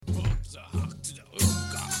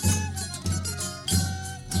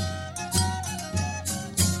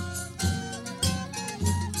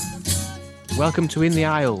Welcome to In the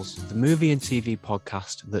Aisles, the movie and TV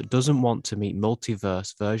podcast that doesn't want to meet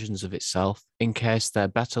multiverse versions of itself in case they're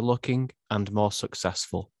better looking and more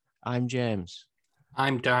successful. I'm James.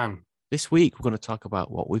 I'm Dan. This week, we're going to talk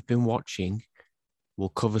about what we've been watching. We'll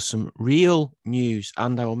cover some real news,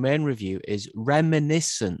 and our main review is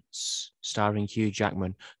Reminiscence, starring Hugh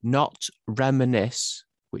Jackman, not Reminisce,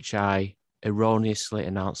 which I erroneously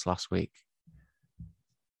announced last week.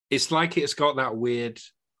 It's like it's got that weird,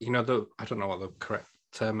 I don't know what the correct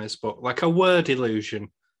term is, but like a word illusion,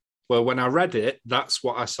 where when I read it, that's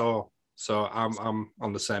what I saw. So I'm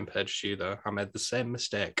on the same page as you there. I made the same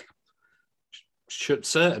mistake.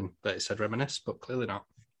 Certain that it said Reminisce, but clearly not.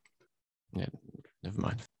 Yeah, never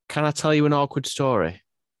mind. Can I tell you an awkward story?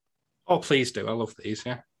 Oh, please do. I love these,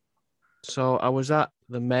 yeah. So I was at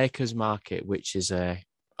the Makers Market, which is a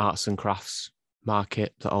arts and crafts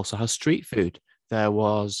market that also has street food. There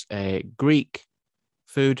was a Greek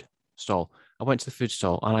food stall. I went to the food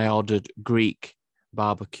stall and I ordered Greek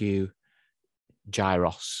barbecue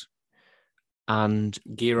gyros. And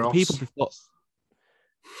Gyros.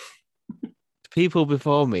 The people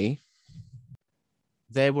before me,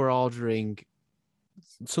 they were ordering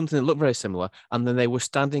something that looked very similar, and then they were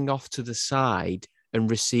standing off to the side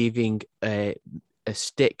and receiving a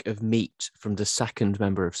stick of meat from the second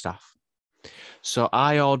member of staff. So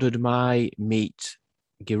I ordered my meat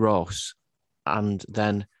gyros and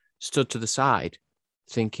then stood to the side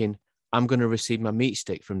thinking, I'm going to receive my meat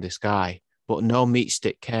stick from this guy. But no meat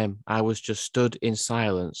stick came. I was just stood in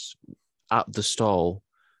silence at the stall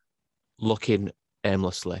looking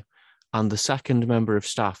aimlessly. And the second member of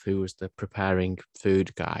staff, who was the preparing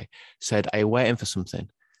food guy, said, "Are you waiting for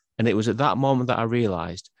something?" And it was at that moment that I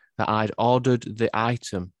realised that I'd ordered the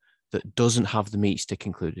item that doesn't have the meat stick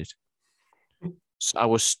included. So I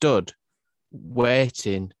was stood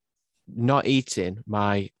waiting, not eating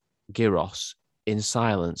my gyros in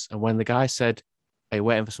silence. And when the guy said, "Are you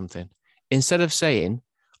waiting for something?" Instead of saying,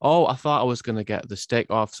 "Oh, I thought I was going to get the steak,"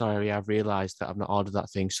 "Oh, sorry, I've realised that I've not ordered that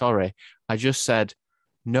thing, sorry," I just said,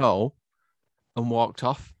 "No," and walked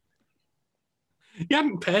off. You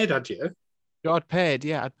hadn't paid, had you? I'd paid,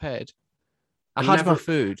 yeah, I'd paid. I had my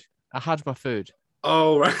food.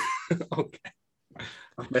 Oh, right. Okay.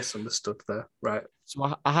 I misunderstood there. Right.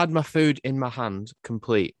 So I had my food in my hand,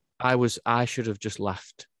 complete. I should have just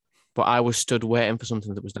left, but I was stood waiting for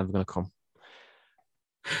something that was never going to come.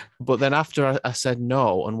 But then after I said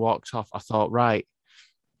no and walked off, I thought, right,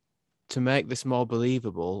 to make this more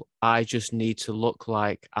believable, I just need to look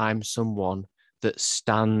like I'm someone that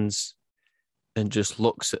stands and just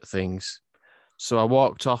looks at things. So I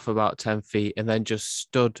walked off about 10 feet and then just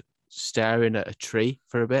stood staring at a tree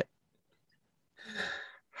for a bit.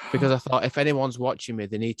 Because I thought, if anyone's watching me,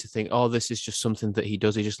 they need to think, oh, this is just something that he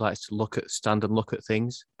does. He just likes to stand and look at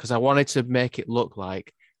things. Because I wanted to make it look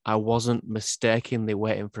like I wasn't mistakenly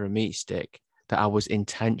waiting for a meat stick, that I was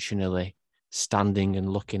intentionally standing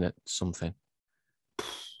and looking at something.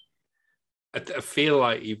 I feel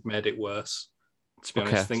like you've made it worse, to be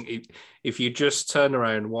honest. I think if you just turn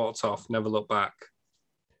around, walked off, never look back,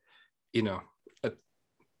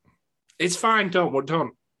 it's fine. Don't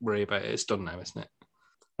worry about it. It's done now, isn't it?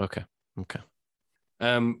 Okay.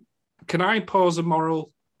 Can I pose a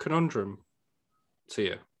moral conundrum to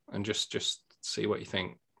you and just see what you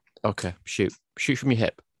think? Okay, shoot from your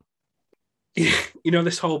hip.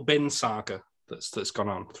 This whole bin saga that's gone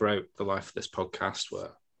on throughout the life of this podcast, where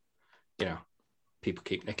people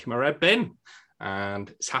keep nicking my red bin, and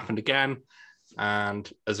it's happened again,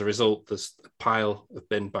 and as a result, there's a pile of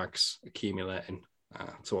bin bags accumulating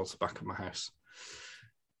towards the back of my house.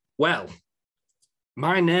 Well,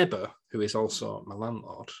 my neighbour, who is also my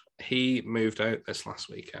landlord, he moved out this last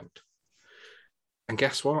weekend. And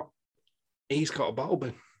guess what? He's got a bottle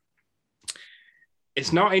bin.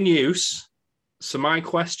 It's not in use. So my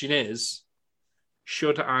question is,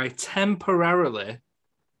 should I temporarily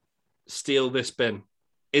steal this bin?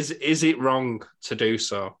 Is it wrong to do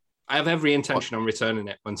so? I have every intention on returning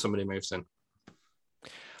it when somebody moves in.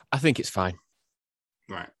 I think it's fine.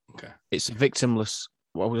 Right, okay. It's a victimless...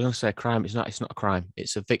 Well, we're going to say a crime. It's not a crime.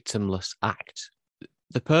 It's a victimless act.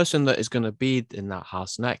 The person that is going to be in that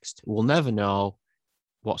house next will never know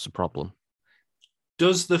what's the problem.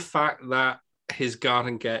 Does the fact that his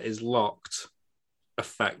garden gate is locked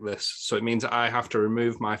affect this? So it means I have to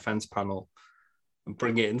remove my fence panel and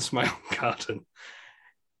bring it into my own garden.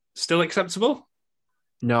 Still acceptable?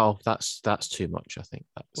 No, that's too much, I think.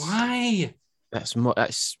 Why? It's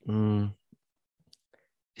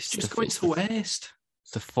just going to waste.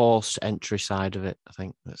 The forced entry side of it, I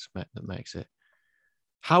think, that makes it.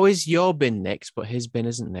 How is your bin nicked, but his bin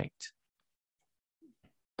isn't nicked?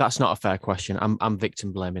 That's not a fair question. I'm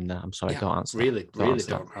victim blaming there. I'm sorry, Yeah, don't answer really, that. Don't really answer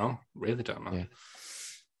that. don't know. Really don't know.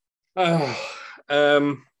 Yeah.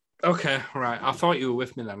 Oh, okay, right. I thought you were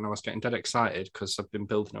with me then, and I was getting dead excited because I've been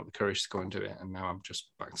building up the courage to go and do it, and now I'm just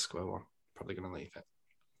back to square one. Probably going to leave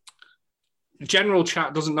it. General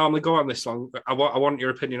chat doesn't normally go on this long, but I want your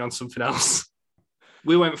opinion on something else.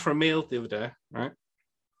 We went for a meal the other day, right?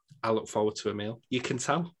 I look forward to a meal. You can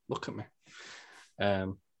tell. Look at me.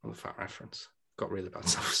 The fat reference. Got really bad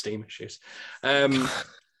self-esteem issues.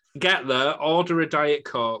 Get there, order a Diet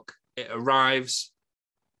Coke. It arrives.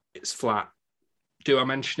 It's flat. Do I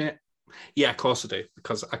mention it? Yeah, of course I do,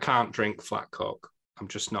 because I can't drink flat Coke. I'm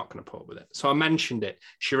just not going to put up with it. So I mentioned it.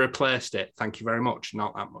 She replaced it. Thank you very much.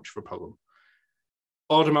 Not that much of a problem.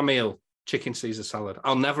 Order my meal. Chicken Caesar salad.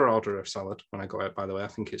 I'll never order a salad when I go out, by the way. I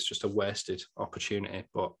think it's just a wasted opportunity,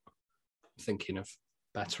 but I'm thinking of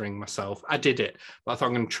bettering myself. I did it, but I thought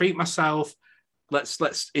I'm going to treat myself.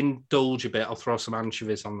 Let's indulge a bit. I'll throw some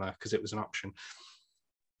anchovies on there because it was an option.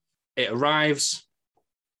 It arrives.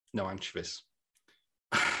 No anchovies.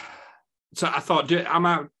 So I thought, am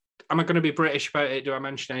I going to be British about it? Do I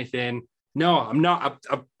mention anything? No, I'm not.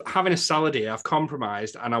 I'm having a salad here. I've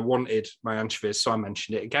compromised and I wanted my anchovies, so I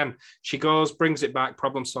mentioned it again. She goes, brings it back,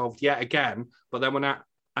 problem solved yet again. But then when I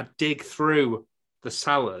dig through the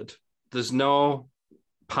salad, there's no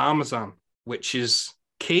Parmesan, which is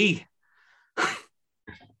key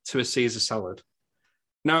to a Caesar salad.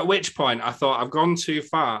 Now, at which point I thought, I've gone too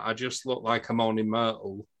far. I just look like a moaning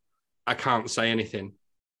Myrtle. I can't say anything.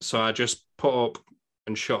 So I just put up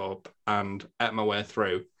and shut up and ate my way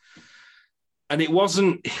through. And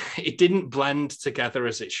it didn't blend together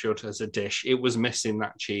as it should as a dish. It was missing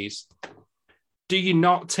that cheese. Do you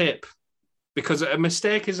not tip? Because a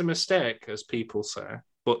mistake is a mistake, as people say,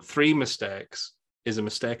 but 3 mistakes is a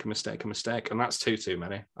mistake, a mistake, a mistake. And that's too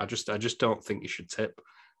many. I just don't think you should tip.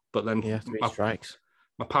 But then 3 strikes.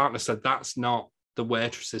 My partner said that's not the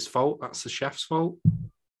waitress's fault. That's the chef's fault.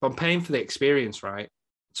 But I'm paying for the experience, right?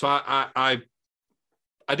 So I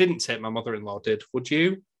didn't tip. My mother-in-law did. Would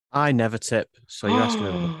you? I never tip, so you're asking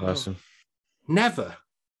the wrong person. Never?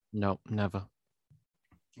 No, never.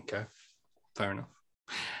 Okay, fair enough.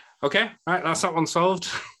 Okay, right, that's that one solved.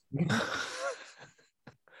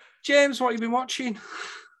 James, what have you been watching?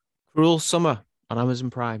 Cruel Summer on Amazon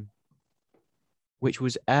Prime, which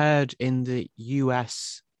was aired in the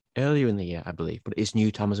US earlier in the year, I believe, but it's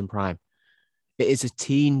new to Amazon Prime. It is a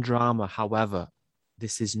teen drama. However,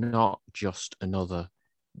 this is not just another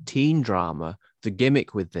teen drama. The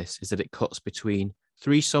gimmick with this is that it cuts between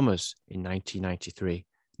 3 summers in 1993,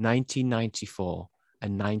 1994,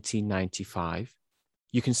 and 1995.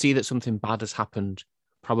 You can see that something bad has happened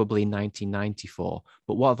probably in 1994,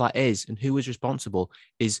 but what that is and who was responsible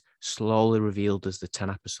is slowly revealed as the 10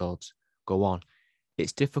 episodes go on.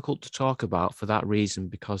 It's difficult to talk about for that reason,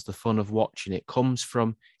 because the fun of watching it comes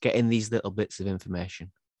from getting these little bits of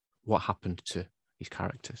information. What happened to these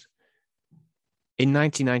characters? In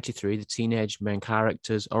 1993, the teenage main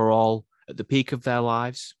characters are all at the peak of their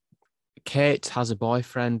lives. Kate has a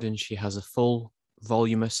boyfriend and she has a full,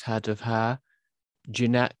 voluminous head of hair.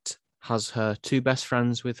 Jeanette has her 2 best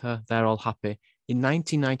friends with her. They're all happy. In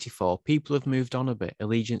 1994, people have moved on a bit.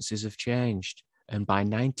 Allegiances have changed. And by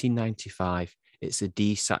 1995, it's a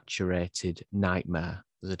desaturated nightmare.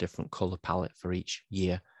 There's a different colour palette for each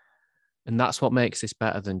year. And that's what makes this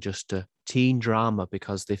better than just a teen drama,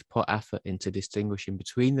 because they've put effort into distinguishing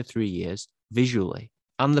between the 3 years visually,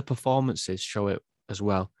 and the performances show it as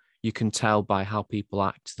well. You can tell by how people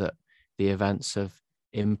act that the events have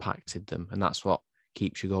impacted them, and that's what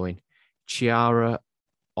keeps you going. Chiara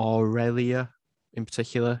Aurelia, in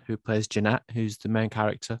particular, who plays Jeanette, who's the main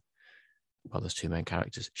character. Well, there's 2 main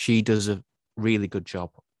characters. She does a really good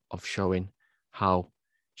job of showing how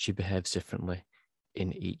she behaves differently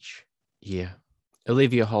in each year.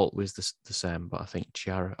 Olivia Holt was the same, but I think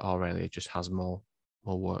Chiara Aurelia just has more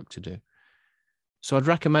work to do. So I'd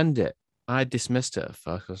recommend it. I dismissed it at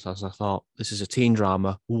first because I thought this is a teen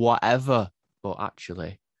drama, whatever. But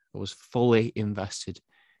actually, I was fully invested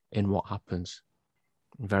in what happens.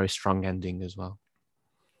 Very strong ending as well.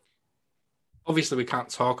 Obviously, we can't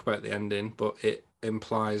talk about the ending, but it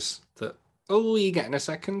implies that, oh, you're getting a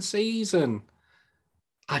second season.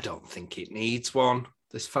 I don't think it needs one.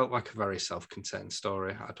 This felt like a very self-contained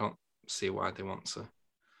story. I don't see why they want to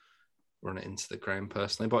run it into the ground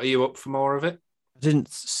personally. But are you up for more of it? I didn't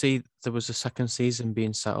see there was a second season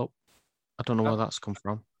being set up. I don't know where that's come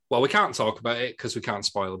from. Well, we can't talk about it because we can't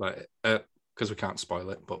spoil about it. Because we can't spoil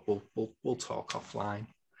it, but we'll talk offline.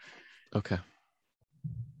 Okay.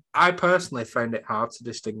 I personally found it hard to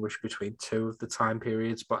distinguish between two of the time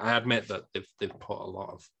periods, but I admit that they've put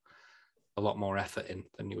a lot more effort in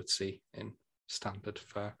than you would see in standard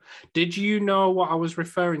fare. Did you know what I was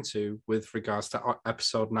referring to with regards to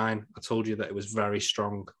episode 9? I told you that it was very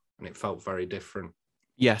strong and it felt very different.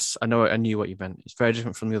 Yes, I know. I knew what you meant. It's very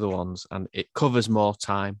different from the other ones, and it covers more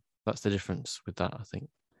time. That's the difference with that, I think.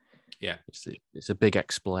 Yeah. It's a big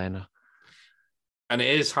explainer. And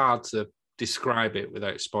it is hard to describe it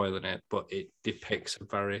without spoiling it, but it depicts a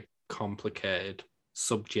very complicated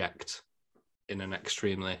subject in an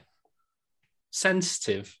extremely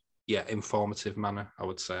sensitive yet informative manner, I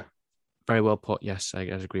would say. Very well put. Yes, I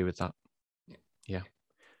agree with that. Yeah.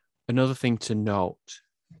 Another thing to note,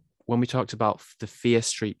 when we talked about the Fear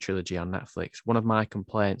Street trilogy on Netflix, one of my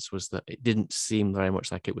complaints was that it didn't seem very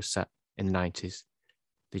much like it was set in the 90s.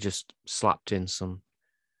 They just slapped in some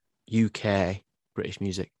UK British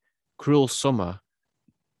music. Cruel Summer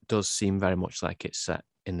does seem very much like it's set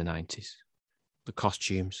in the 90s. The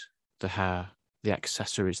costumes, the hair, the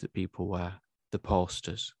accessories that people wear, the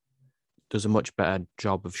posters, does a much better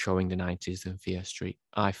job of showing the 90s than Fear Street,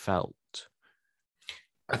 I felt.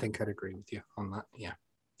 I think I'd agree with you on that. Yeah,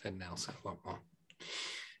 it nails it a lot more.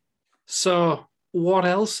 So, what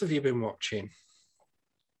else have you been watching?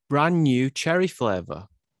 Brand new Cherry Flavour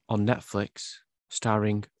on Netflix,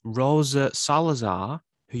 starring Rosa Salazar,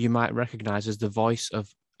 who you might recognize as the voice of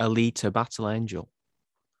Alita Battle Angel.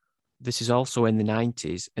 This is also in the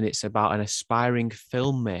 90s, and it's about an aspiring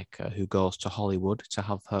filmmaker who goes to Hollywood to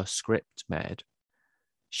have her script made.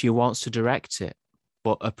 She wants to direct it,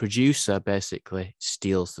 but a producer basically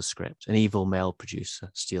steals the script. An evil male producer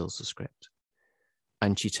steals the script.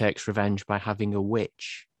 And she takes revenge by having a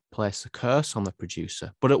witch place a curse on the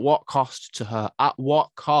producer. But at what cost to her? At what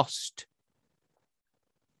cost?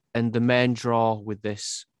 And the main draw with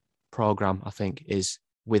this program, I think, is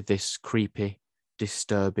with this creepy,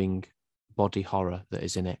 disturbing body horror that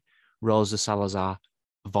is in it. Rosa Salazar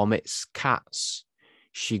vomits cats.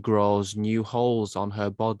 She grows new holes on her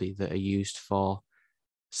body that are used for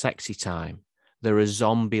sexy time. There are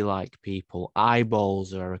zombie-like people.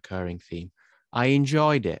 Eyeballs are a recurring theme. I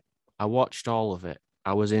enjoyed it. I watched all of it.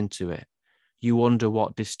 I was into it. You wonder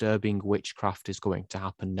what disturbing witchcraft is going to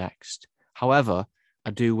happen next. However, I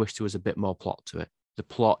do wish there was a bit more plot to it. The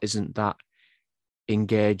plot isn't that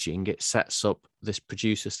engaging. It sets up this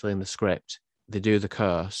producer stealing the script. They do the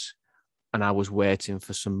curse, and I was waiting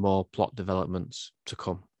for some more plot developments to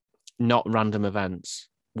come. Not random events,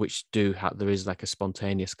 which do have, there is like a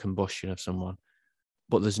spontaneous combustion of someone,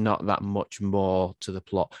 but there's not that much more to the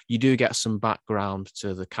plot. You do get some background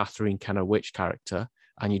to the Catherine Kenner witch character,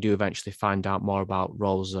 and you do eventually find out more about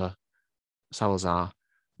Rosa Salazar,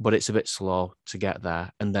 but it's a bit slow to get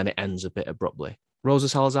there, and then it ends a bit abruptly. Rosa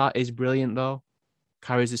Salazar is brilliant, though,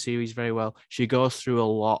 carries the series very well. She goes through a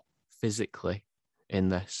lot physically in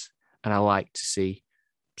this, and I like to see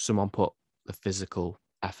someone put the physical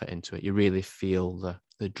effort into it. You really feel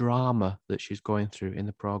the drama that she's going through in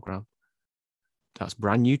the program. That's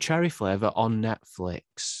brand new Cherry Flavour on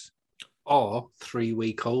Netflix. Or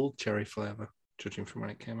 3-week-old Cherry Flavour, judging from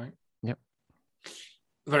when it came out. Yep.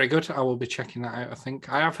 Very good. I will be checking that out, I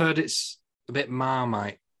think. I have heard it's a bit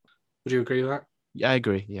Marmite. Would you agree with that? Yeah, I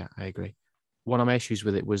agree. Yeah, I agree. One of my issues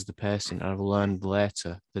with it was the pacing, and I've learned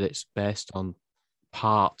later that it's based on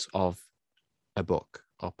part of a book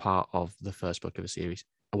or part of the first book of a series.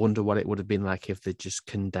 I wonder what it would have been like if they just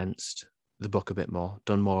condensed the book a bit more,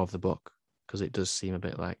 done more of the book, because it does seem a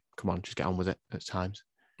bit like, come on, just get on with it at times.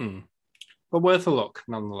 But worth a look,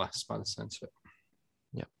 nonetheless, by the sense of it.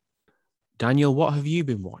 Yeah. Daniel, what have you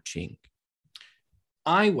been watching?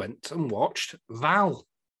 I went and watched Val.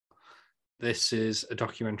 This is a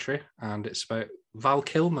documentary, and it's about Val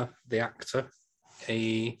Kilmer, the actor.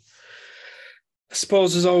 He, I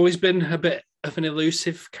suppose, has always been a bit of an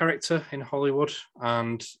elusive character in Hollywood,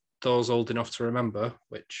 and those old enough to remember,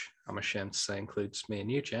 which I'm ashamed to say includes me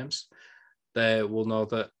and you, James, they will know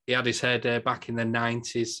that he had his hair day back in the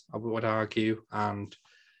 90s, I would argue, and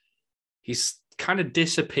he's kind of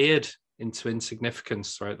disappeared into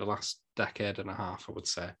insignificance throughout the last decade and a half, I would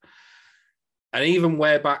say. And even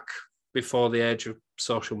way back before the age of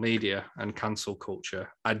social media and cancel culture,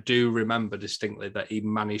 I do remember distinctly that he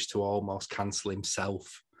managed to almost cancel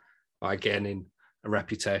himself by gaining a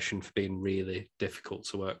reputation for being really difficult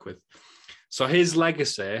to work with. So his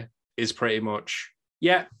legacy is pretty much,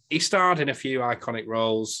 yeah, he starred in a few iconic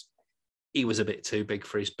roles. He was a bit too big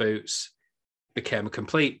for his boots, became a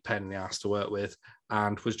complete pain in the ass to work with,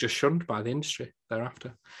 and was just shunned by the industry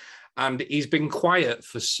thereafter. And he's been quiet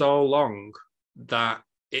for so long that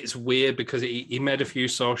it's weird because he made a few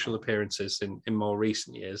social appearances in more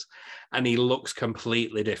recent years, and he looks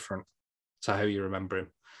completely different to how you remember him.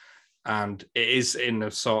 And it is in a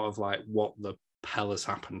sort of like what the hell has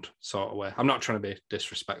happened sort of way. I'm not trying to be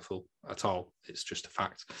disrespectful at all. It's just a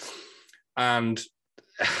fact. And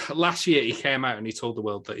last year he came out and he told the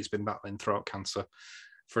world that he's been battling throat cancer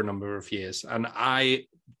for a number of years. And I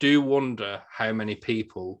do wonder how many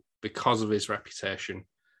people, because of his reputation,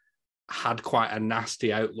 had quite a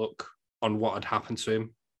nasty outlook on what had happened to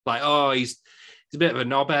him. Like, oh, he's a bit of a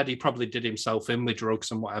knobhead. He probably did himself in with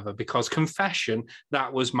drugs and whatever. Because confession,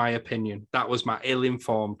 that was my opinion. That was my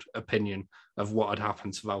ill-informed opinion of what had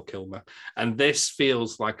happened to Val Kilmer. And this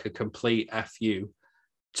feels like a complete FU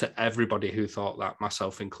to everybody who thought that,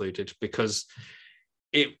 myself included, because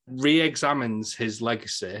it re-examines his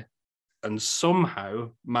legacy and somehow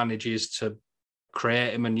manages to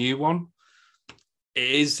create him a new one. It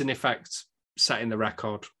is, in effect, setting the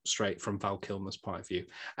record straight from Val Kilmer's point of view.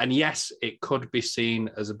 And yes, it could be seen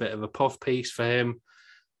as a bit of a puff piece for him,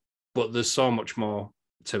 but there's so much more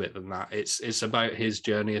to it than that. It's about his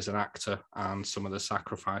journey as an actor and some of the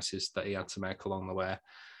sacrifices that he had to make along the way.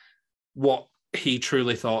 What he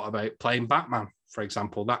truly thought about playing Batman, for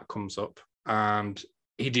example, that comes up. And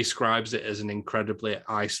he describes it as an incredibly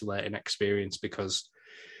isolating experience because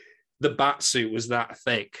the bat suit was that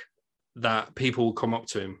thick that people would come up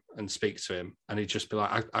to him and speak to him and he'd just be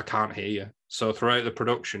like, I can't hear you. So throughout the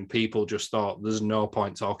production, people just thought there's no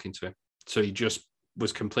point talking to him. So he just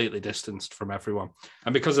was completely distanced from everyone.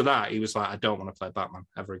 And because of that, he was like, I don't want to play Batman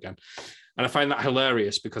ever again. And I find that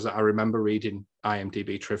hilarious because I remember reading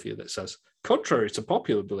IMDb trivia that says, contrary to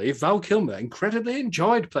popular belief, Val Kilmer incredibly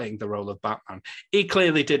enjoyed playing the role of Batman. He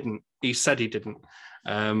clearly didn't. He said he didn't.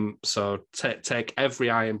 So take every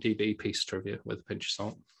IMDb piece of trivia with a pinch of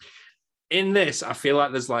salt. In this, I feel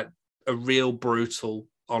like there's like a real brutal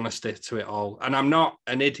honesty to it all. And I'm not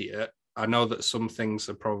an idiot. I know that some things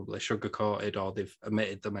are probably sugar-coated or they've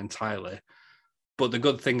omitted them entirely. But the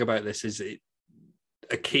good thing about this is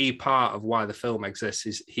a key part of why the film exists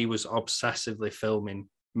is he was obsessively filming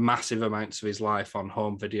massive amounts of his life on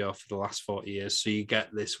home video for the last 40 years. So you get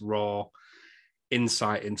this raw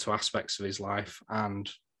insight into aspects of his life. And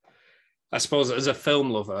I suppose as a film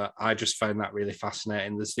lover, I just found that really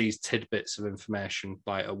fascinating. There's these tidbits of information.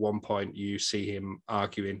 Like at one point, you see him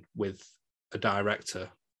arguing with a director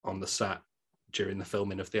on the set during the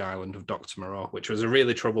filming of The Island of Dr. Moreau, which was a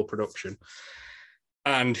really troubled production.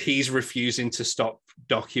 And he's refusing to stop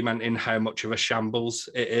documenting how much of a shambles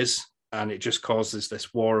it is. And it just causes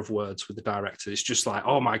this war of words with the director. It's just like,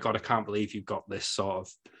 oh my God, I can't believe you've got this sort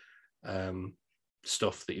of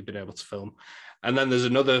stuff that you've been able to film. And then there's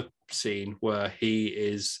another scene where he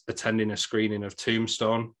is attending a screening of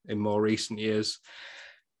Tombstone in more recent years.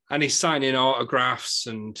 And he's signing autographs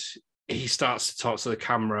and he starts to talk to the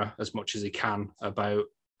camera as much as he can about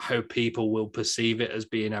how people will perceive it as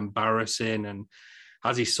being embarrassing and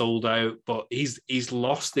has he sold out, but he's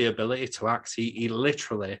lost the ability to act. He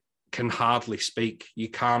literally can hardly speak. You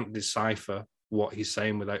can't decipher what he's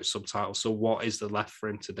saying without subtitles. So what is there left for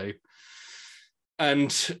him to do?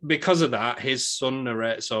 And because of that, his son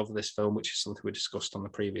narrates over this film, which is something we discussed on the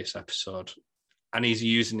previous episode. And he's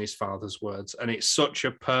using his father's words. And it's such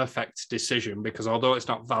a perfect decision because although it's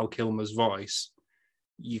not Val Kilmer's voice,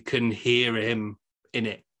 you can hear him in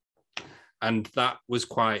it. And that was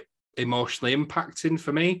quite emotionally impacting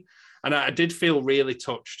for me. And I did feel really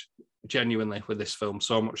touched genuinely with this film,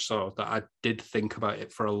 so much so that I did think about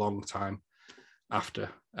it for a long time after.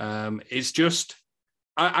 It's just,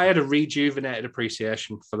 I had a rejuvenated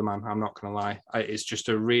appreciation for the man, I'm not going to lie. It's just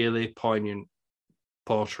a really poignant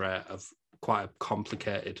portrait of quite a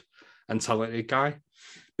complicated and talented guy.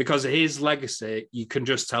 Because his legacy, you can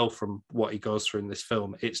just tell from what he goes through in this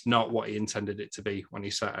film, it's not what he intended it to be when he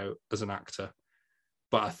set out as an actor.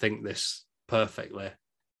 But I think this perfectly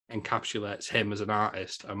encapsulates him as an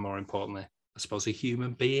artist and, more importantly, I suppose, a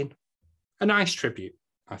human being. A nice tribute,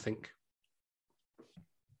 I think.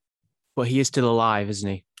 But he is still alive, isn't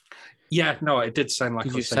he? Yeah, no, it did sound like...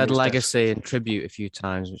 Because you said legacy and tribute a few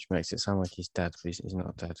times, which makes it sound like he's dead, but he's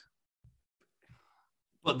not dead.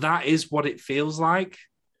 But that is what it feels like.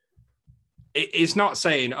 It's not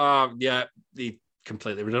saying, oh, yeah, he's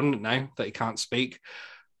completely redundant now that he can't speak.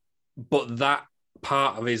 But that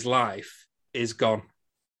part of his life is gone.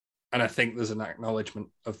 And I think there's an acknowledgement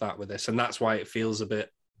of that with this. And that's why it feels a bit,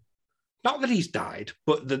 not that he's died,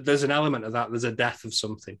 but there's an element of that. There's a death of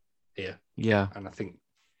something here. Yeah. And I think,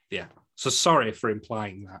 yeah. So sorry for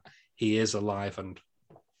implying that he is alive and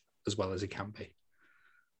as well as he can be.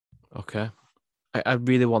 Okay. I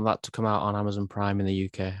really want that to come out on Amazon Prime in the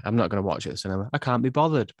UK. I'm not going to watch it at the cinema. I can't be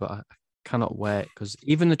bothered, but I cannot wait because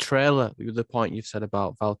even the trailer, the point you've said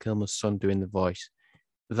about Val Kilmer's son doing the voice,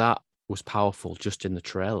 that was powerful just in the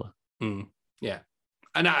trailer. Yeah.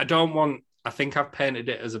 And I think I've painted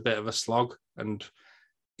it as a bit of a slog and,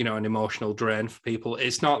 an emotional drain for people.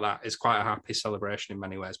 It's not that. It's quite a happy celebration in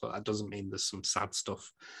many ways, but that doesn't mean there's some sad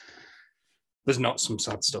stuff. There's not some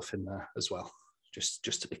sad stuff in there as well,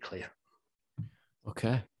 just to be clear.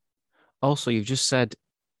 Okay. Also, you've just said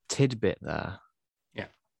tidbit there. Yeah.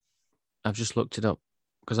 I've just looked it up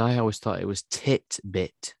because I always thought it was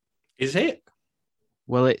titbit. Is it?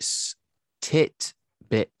 Well, it's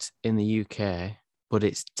titbit in the UK, but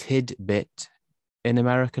it's tidbit in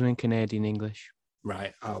American and Canadian English.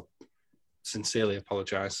 Right. I'll sincerely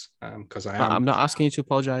apologise because I'm not asking you to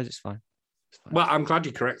apologise. It's fine. Well, I'm glad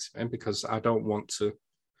you corrected me because I don't want to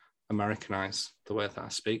Americanise the way that I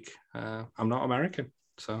speak. I'm not American.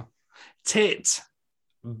 So,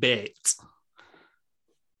 titbit.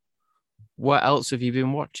 What else have you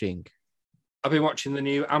been watching? I've been watching the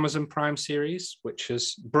new Amazon Prime series, which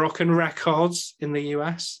has broken records in the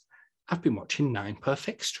US. I've been watching 9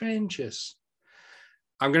 Perfect Strangers.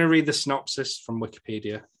 I'm going to read the synopsis from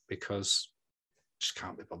Wikipedia because I just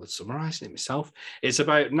can't be bothered summarising it myself. It's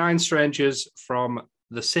about 9 strangers from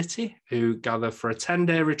the city who gather for a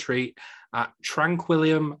 10-day retreat at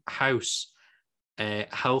Tranquillium House, a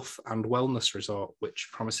health and wellness resort, which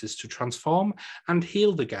promises to transform and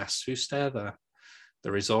heal the guests who stay there.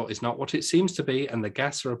 The resort is not what it seems to be, and the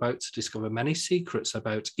guests are about to discover many secrets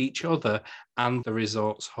about each other and the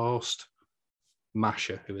resort's host,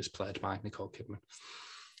 Masha, who is played by Nicole Kidman.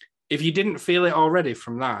 If you didn't feel it already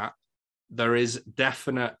from that, there is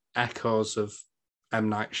definite echoes of M.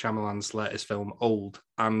 Night Shyamalan's latest film, Old,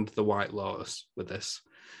 and The White Lotus with this,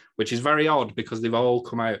 which is very odd because they've all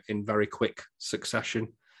come out in very quick succession.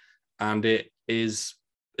 And it is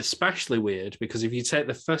especially weird because if you take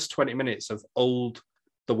the first 20 minutes of Old,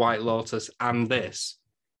 The White Lotus, and this,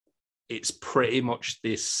 it's pretty much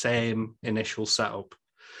the same initial setup.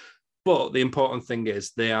 But the important thing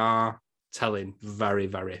is they are telling very,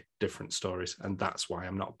 very different stories. And that's why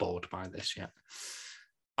I'm not bored by this yet.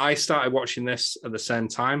 I started watching this at the same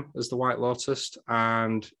time as The White Lotus,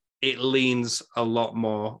 and it leans a lot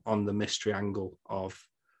more on the mystery angle of,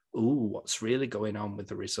 what's really going on with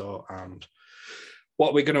the resort and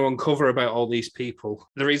what we're going to uncover about all these people.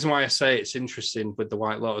 The reason why I say it's interesting with The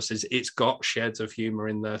White Lotus is it's got shades of humour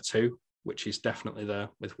in there too, which is definitely there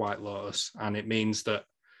with White Lotus. And it means that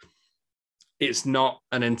it's not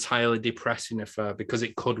an entirely depressing affair because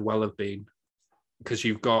it could well have been. Because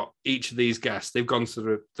you've got each of these guests, they've gone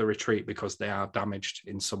to the retreat because they are damaged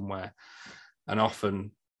in some way. And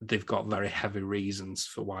often they've got very heavy reasons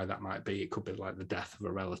for why that might be. It could be like the death of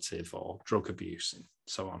a relative or drug abuse and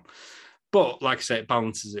so on. But like I say, it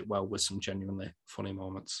balances it well with some genuinely funny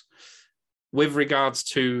moments. With regards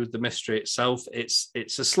to the mystery itself, it's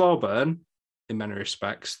a slow burn in many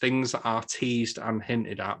respects. Things are teased and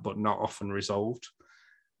hinted at, but not often resolved.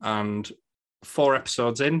 And 4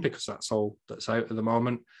 episodes in, because that's all that's out at the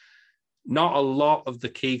moment, not a lot of the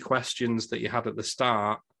key questions that you had at the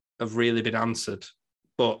start have really been answered.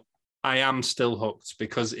 But I am still hooked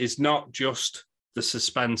because it's not just the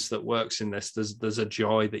suspense that works in this. There's a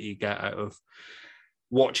joy that you get out of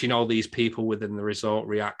watching all these people within the resort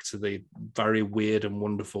react to the very weird and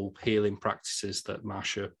wonderful healing practices that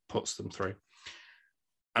Masha puts them through.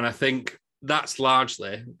 And I think that's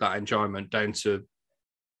largely that enjoyment down to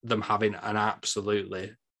them having an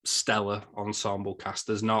absolutely stellar ensemble cast.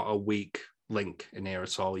 There's not a weak link in here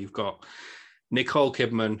at all. You've got Nicole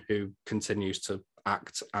Kidman, who continues to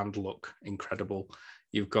act and look incredible.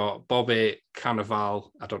 You've got Bobby Cannavale.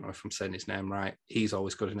 I don't know if I'm saying his name right. He's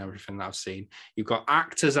always good in everything that I've seen. You've got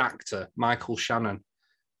actor, Michael Shannon.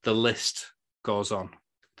 The list goes on.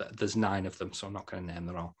 There's 9 of them, so I'm not going to name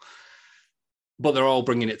them all. But they're all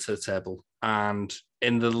bringing it to the table. And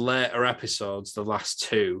in the later episodes, the last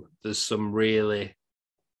 2, there's some really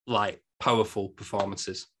powerful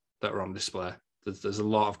performances that are on display. There's a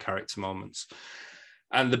lot of character moments.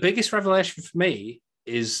 And the biggest revelation for me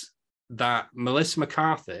is that Melissa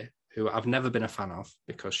McCarthy, who I've never been a fan of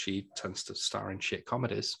because she tends to star in shit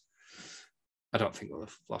comedies. I don't think we'll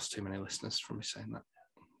have lost too many listeners from me saying that.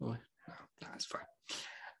 No, that's fine.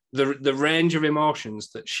 The range of emotions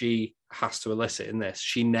that she has to elicit in this,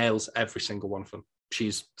 she nails every single one of them.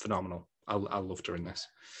 She's phenomenal. I loved her in this.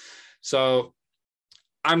 So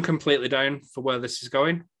I'm completely down for where this is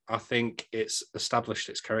going. I think it's established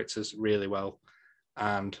its characters really well.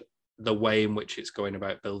 And the way in which it's going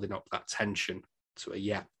about building up that tension to a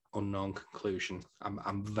yet unknown conclusion,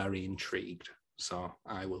 I'm very intrigued. so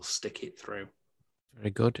I will stick it through. Very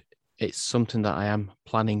good. It's something that I am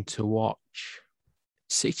planning to watch.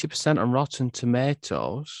 60% on Rotten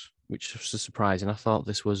Tomatoes, which was surprising. I thought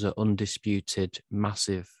this was an undisputed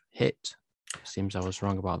massive hit. Seems I was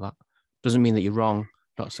wrong about that. Doesn't mean that you're wrong.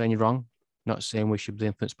 Not saying you're wrong. Not saying we should be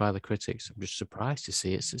influenced by the critics. I'm just surprised to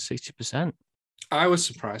see it's at 60%. I was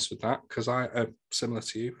surprised with that because similar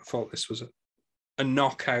to you, I thought this was a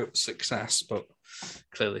knockout success, but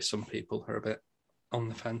clearly some people are a bit on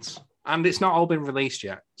the fence. And it's not all been released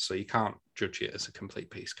yet, so you can't judge it as a complete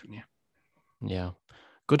piece, can you? Yeah.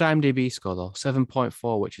 Good IMDb score, though.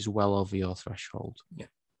 7.4, which is well over your threshold. Yeah.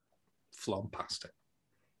 Flown past it.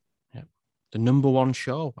 Yeah. The number one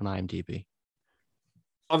show on IMDb.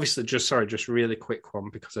 Obviously, just really quick one,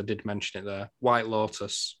 because I did mention it there. White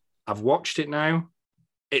Lotus. I've watched it now.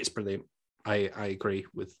 It's brilliant. I agree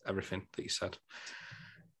with everything that you said.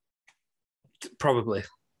 Probably.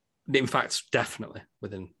 In fact, definitely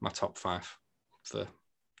within my top 5 for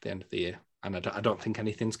the end of the year. And I don't think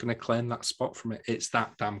anything's going to claim that spot from it. It's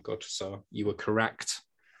that damn good. So you were correct.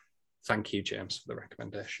 Thank you, James, for the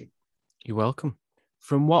recommendation. You're welcome.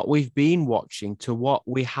 From what we've been watching to what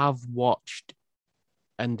we have watched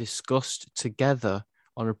and discussed together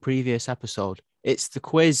on a previous episode, it's the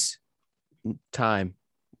quiz time.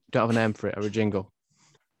 Don't have a name for it or a jingle.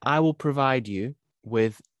 I will provide you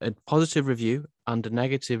with a positive review and a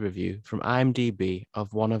negative review from IMDb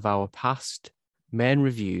of one of our past main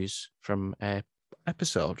reviews from an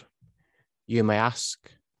episode. You may ask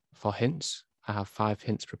for hints. I have 5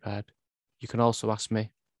 hints prepared. You can also ask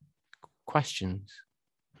me questions.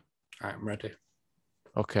 I'm ready.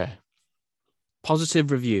 Okay.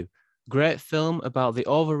 Positive review. Great film about the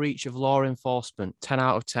overreach of law enforcement. 10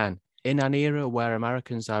 out of 10. In an era where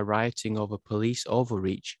Americans are rioting over police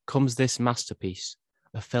overreach comes this masterpiece.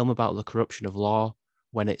 A film about the corruption of law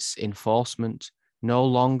when its enforcement no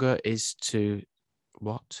longer is to...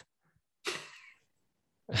 What?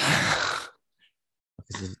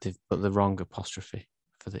 They've put the wrong apostrophe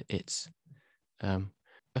for the it's. A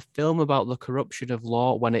film about the corruption of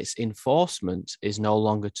law when its enforcement is no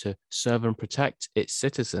longer to serve and protect its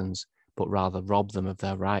citizens, but rather rob them of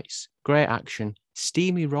their rights. Great action,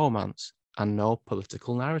 steamy romance, and no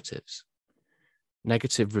political narratives.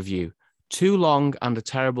 Negative review. Too long and a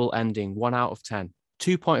terrible ending. 1 out of 10.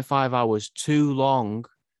 2.5 hours too long.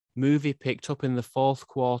 Movie picked up in the 4th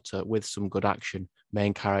quarter with some good action.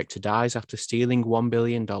 Main character dies after stealing $1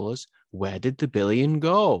 billion. Where did the billion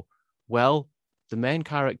go? Well, the main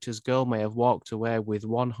character's girl may have walked away with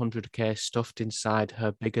 100k stuffed inside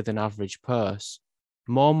her bigger than average purse.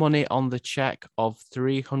 More money on the check of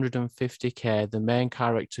 350k the main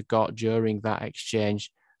character got during that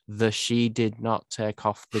exchange. She did not take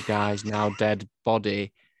off the guy's now dead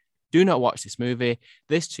body. Do not watch this movie.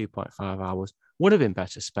 This 2.5 hours would have been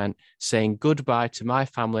better spent saying goodbye to my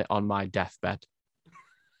family on my deathbed.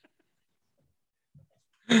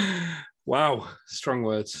 Wow. Strong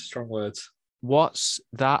words. Strong words. What's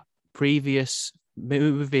that previous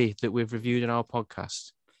movie that we've reviewed in our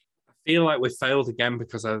podcast? I feel like we failed again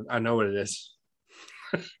because I know what it is.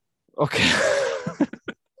 Okay.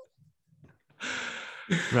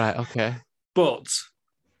 Right, okay. But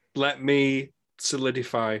let me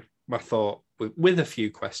solidify my thought with a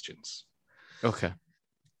few questions. Okay.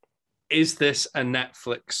 Is this a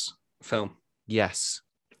Netflix film? Yes.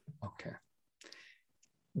 Okay.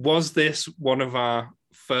 Was this one of our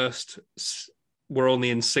first we're only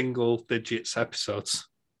in single digits episodes?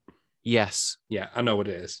 Yes. Yeah, I know what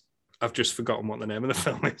it is. I've just forgotten what the name of the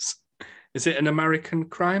film is. Is it an American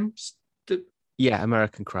Crime? Yeah,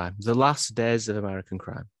 American Crime. The Last Days of American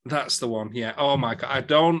Crime. That's the one, yeah. Oh my God. I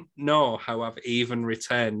don't know how I've even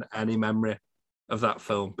retained any memory of that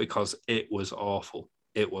film because it was awful.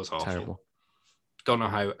 It was awful. Terrible. Don't know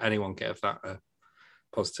how anyone gave that a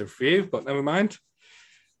positive review, but never mind.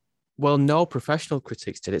 Well, no professional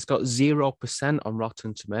critics did. It's got 0% on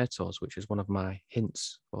Rotten Tomatoes, which is one of my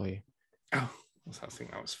hints for you. Oh, I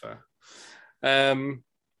think that was fair.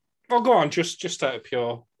 Well, go on. Just out of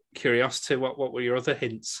pure curiosity, what were your other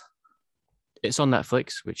hints? It's on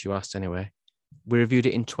Netflix, which you asked anyway. We reviewed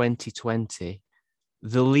it in 2020.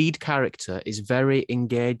 The lead character is very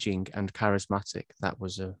engaging and charismatic. That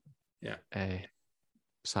was a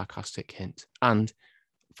sarcastic hint. And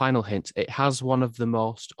final hint, it has one of the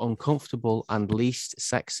most uncomfortable and least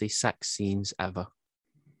sexy sex scenes ever.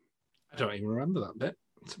 I don't even remember that bit,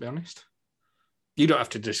 to be honest. You don't have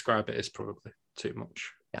to describe it. It's probably too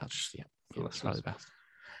much. Yeah, it's probably best.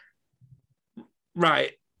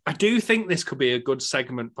 Right. I do think this could be a good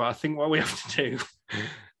segment, but I think what we have to do,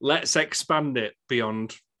 let's expand it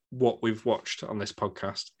beyond what we've watched on this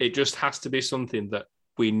podcast. It just has to be something that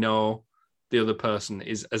we know the other person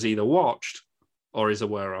has either watched or is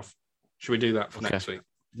aware of. Should we do that for next week?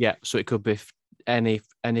 Yeah, so it could be any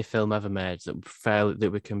film ever made that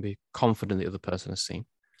we can be confident the other person has seen.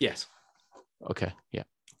 Yes. Okay, yeah.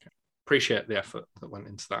 Appreciate the effort that went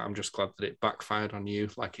into that. I'm just glad that it backfired on you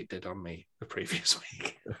like it did on me the previous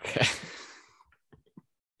week. Okay.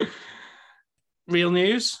 Real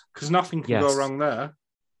news? Because nothing can go wrong there.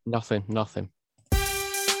 Nothing.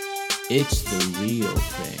 It's the real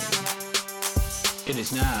thing. It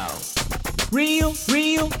is now. Real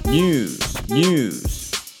news.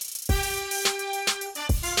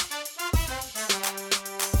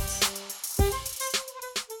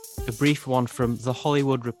 A brief one from The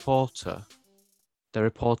Hollywood Reporter. They're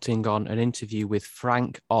reporting on an interview with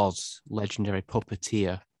Frank Oz, legendary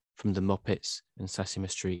puppeteer from The Muppets and Sesame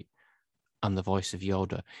Street, and the voice of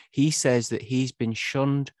Yoda. He says that he's been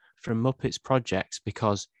shunned from Muppets projects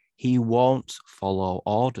because he won't follow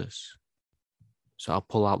orders. So I'll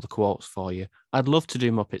pull out the quotes for you. I'd love to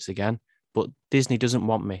do Muppets again, but Disney doesn't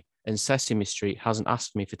want me, and Sesame Street hasn't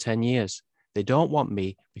asked me for 10 years. They don't want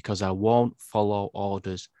me because I won't follow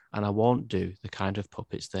orders, and I won't do the kind of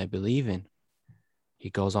puppets they believe in. He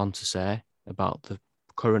goes on to say about the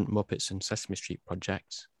current Muppets and Sesame Street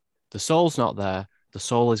projects. The soul's not there. The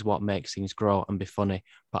soul is what makes things grow and be funny,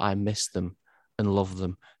 but I miss them and love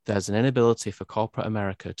them. There's an inability for corporate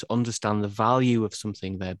America to understand the value of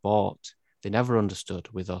something they bought. They never understood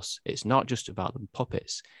with us. It's not just about the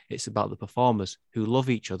puppets. It's about the performers who love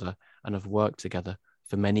each other and have worked together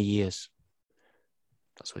for many years.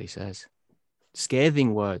 That's what he says.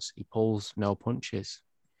 Scathing words. He pulls no punches.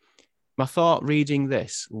 My thought reading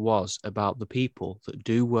this was about the people that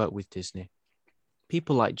do work with Disney.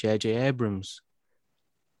 People like J.J. Abrams.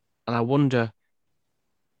 And I wonder,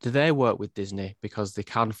 do they work with Disney because they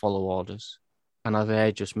can follow orders? And are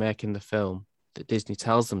they just making the film that Disney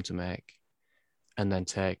tells them to make and then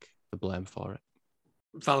take the blame for it?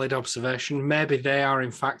 Valid observation. Maybe they are,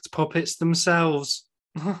 in fact, puppets themselves.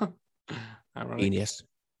 Genius.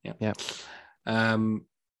 Yeah. I'm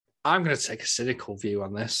going to take a cynical view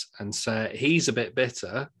on this and say he's a bit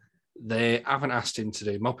bitter. They haven't asked him to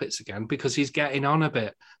do Muppets again because he's getting on a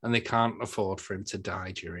bit and they can't afford for him to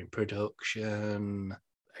die during production.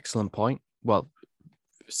 Excellent point. Well,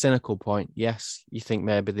 cynical point. Yes, you think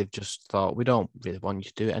maybe they've just thought, we don't really want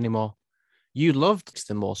you to do it anymore. You loved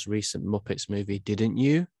the most recent Muppets movie, didn't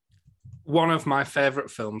you? One of my favourite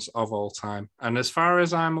films of all time. And as far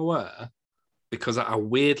as I'm aware, because I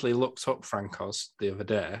weirdly looked up Frank Oz the other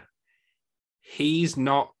day, he's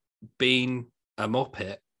not been a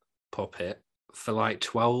Muppet puppet for like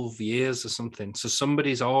 12 years or something. So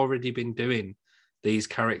somebody's already been doing these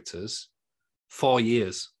characters for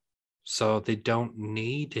years. So they don't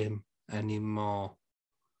need him anymore.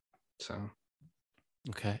 So.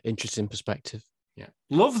 Okay, interesting perspective. Yeah.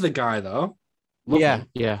 Love the guy though. Yeah.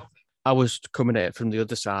 I was coming at it from the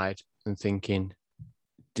other side and thinking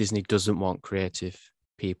Disney doesn't want creative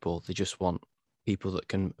people. They just want people that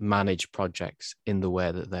can manage projects in the way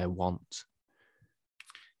that they want.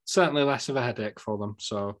 Certainly less of a headache for them.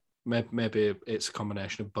 So maybe it's a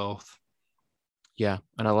combination of both. Yeah,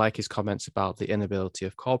 and I like his comments about the inability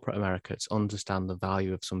of corporate America to understand the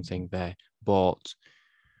value of something they bought,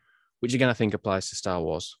 which again I think applies to Star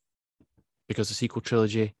Wars, because the sequel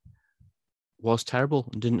trilogy was terrible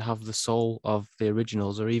and didn't have the soul of the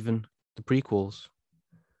originals or even the prequels.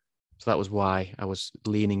 So that was why I was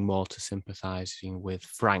leaning more to sympathizing with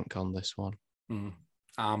Frank on this one.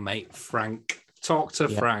 Our mate Frank. Talk to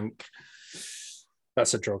Frank.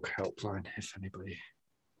 That's a drug helpline if anybody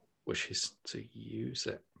wishes to use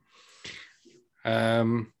it.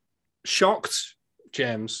 Shocked,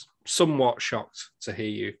 James, somewhat shocked to hear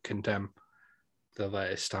you condemn the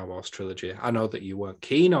latest Star Wars trilogy. I know that you weren't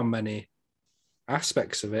keen on many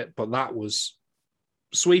aspects of it, but that was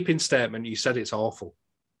a sweeping statement. You said it's awful.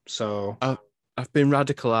 So I've been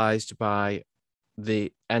radicalized by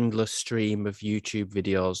the endless stream of YouTube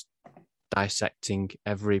videos dissecting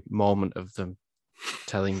every moment of them,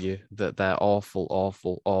 telling you that they're awful,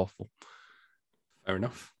 awful, awful. Fair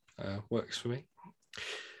enough. Works for me.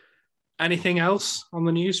 Anything else on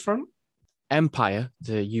the news front? Empire,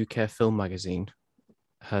 the UK film magazine,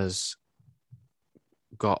 has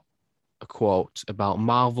got a quote about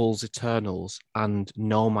Marvel's Eternals and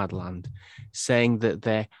Nomadland, saying that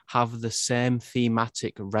they have the same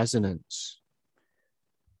thematic resonance.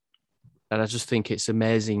 And I just think it's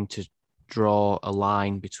amazing to draw a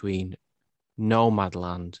line between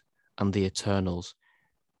Nomadland and the Eternals.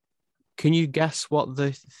 Can you guess what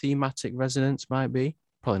the thematic resonance might be?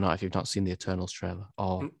 Probably not if you've not seen the Eternals trailer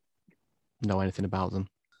or know anything about them.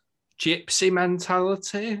 Gypsy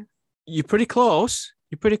mentality? You're pretty close.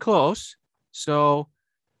 So,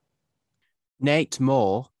 Nate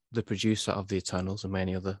Moore, the producer of The Eternals and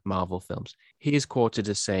many other Marvel films, he is quoted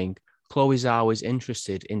as saying, Chloe Zhao is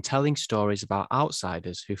interested in telling stories about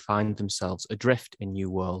outsiders who find themselves adrift in new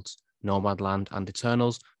worlds. Nomadland and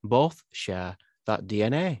Eternals both share that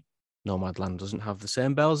DNA. Nomadland doesn't have the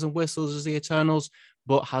same bells and whistles as the Eternals,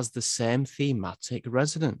 but has the same thematic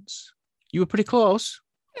resonance. You were pretty close.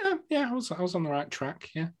 Yeah, I was on the right track,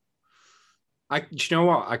 yeah. Do you know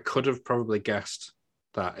what? I could have probably guessed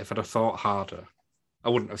that if I'd have thought harder. I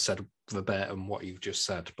wouldn't have said verbatim what you've just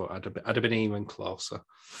said, but I'd have been even closer.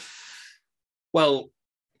 Well,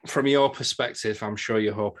 from your perspective, I'm sure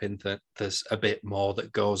you're hoping that there's a bit more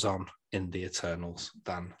that goes on in the Eternals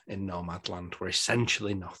than in Nomadland, where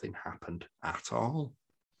essentially nothing happened at all.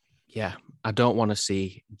 Yeah, I don't want to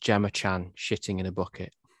see Gemma Chan shitting in a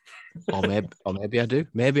bucket. Or maybe I do.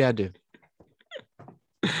 Maybe I do.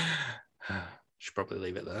 Should probably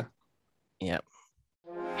leave it there. Yep.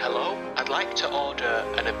 Hello, I'd like to order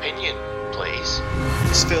an opinion, please.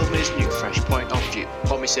 This film is new, fresh point of view.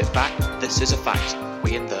 When we sit back, this is a fact.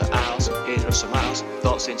 We in the aisles, here are some aisles,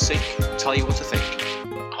 thoughts in sync, tell you what to think.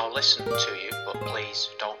 I'll listen to you, but please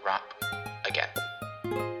don't rap again.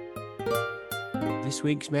 This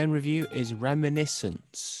week's main review is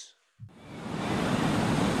Reminiscence.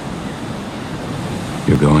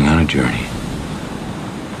 You're going on a journey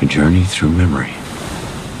through memory.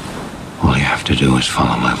 All you have to do is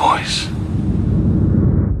follow my voice.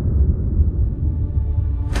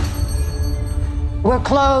 We're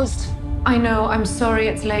closed. I know, I'm sorry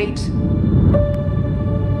it's late.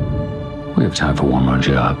 We have time for one more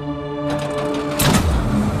job.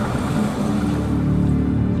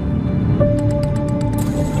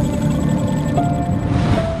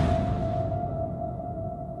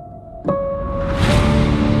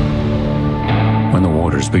 When the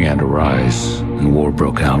waters began to rise and war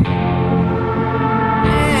broke out,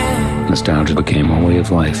 nostalgia became a way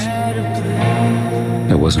of life.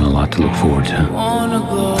 There wasn't a lot to look forward to.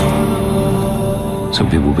 So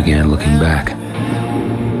people began looking back.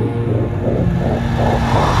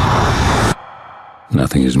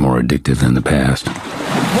 Nothing is more addictive than the past.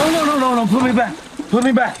 No, put me back. Put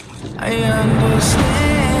me back. I understand.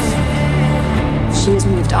 She has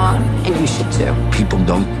moved on, and you should too. People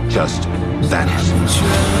don't just vanish.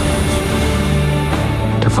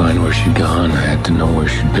 To find where she'd gone, I had to know where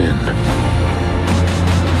she'd been.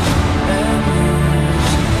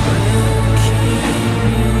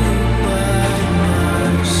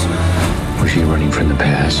 Was she running from the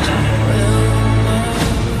past?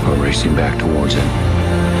 Or racing back towards it?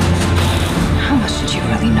 How much did you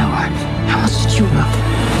really know her? How much did you know?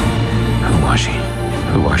 Who was she?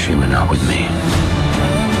 Who was she but not with me?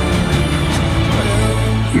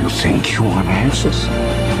 You think you want answers?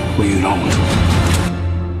 Well, you don't.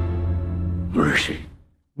 Where is she?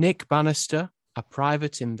 Nick Bannister, a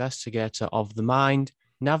private investigator of the mind,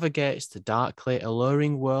 navigates the darkly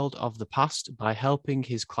alluring world of the past by helping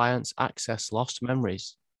his clients access lost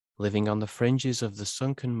memories. Living on the fringes of the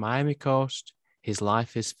sunken Miami coast, his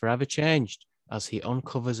life is forever changed as he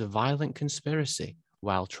uncovers a violent conspiracy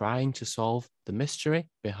while trying to solve the mystery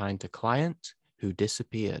behind a client who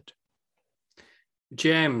disappeared.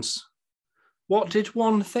 James, what did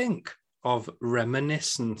one think of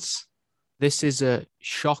Reminiscence? This is a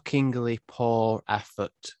shockingly poor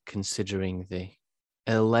effort considering the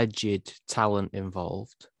alleged talent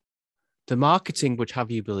involved. The marketing would have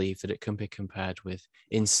you believe that it can be compared with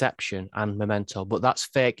Inception and Memento, but that's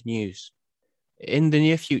fake news. In the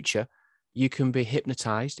near future, you can be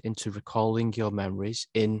hypnotized into recalling your memories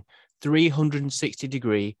in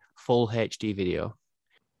 360-degree full HD video.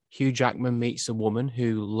 Hugh Jackman meets a woman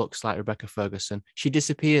who looks like Rebecca Ferguson. She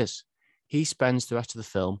disappears. He spends the rest of the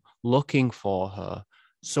film looking for her.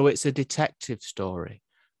 So it's a detective story.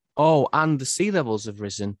 Oh, and the sea levels have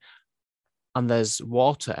risen and there's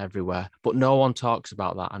water everywhere, but no one talks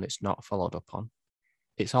about that and it's not followed up on.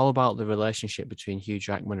 It's all about the relationship between Hugh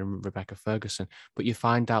Jackman and Rebecca Ferguson, but you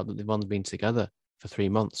find out that they've only been together for 3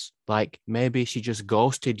 months. Like, maybe she just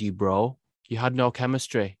ghosted you, bro. You had no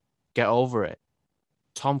chemistry. Get over it.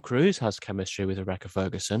 Tom Cruise has chemistry with Rebecca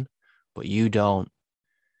Ferguson, but you don't.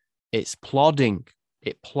 It's plodding.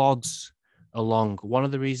 It plods along. One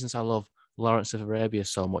of the reasons I love Lawrence of Arabia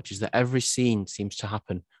so much is that every scene seems to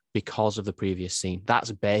happen because of the previous scene.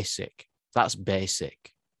 That's basic. That's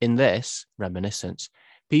basic. In this, Reminiscence,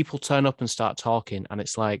 people turn up and start talking and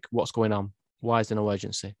it's like, what's going on? Why is there no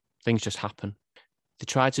urgency? Things just happen. They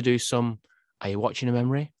try to do some, are you watching a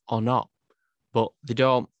memory or not? But they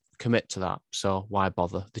don't commit to that. So why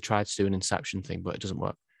bother? They tried to do an Inception thing, but it doesn't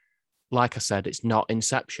work. Like I said, it's not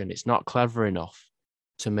Inception. It's not clever enough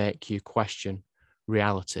to make you question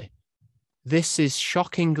reality. This is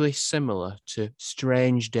shockingly similar to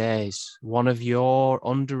Strange Days, one of your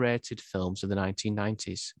underrated films of the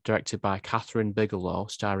 1990s, directed by Catherine Bigelow,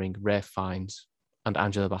 starring Ralph Fiennes and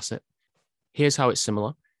Angela Bassett. Here's how it's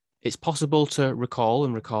similar. It's possible to recall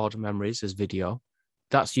and record memories as video.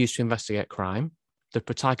 That's used to investigate crime. The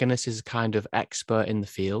protagonist is a kind of expert in the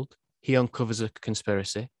field. He uncovers a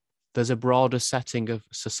conspiracy. There's a broader setting of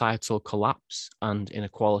societal collapse and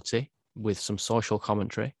inequality with some social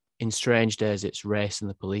commentary. In Strange Days, it's race and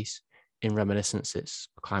the police. In Reminiscence, it's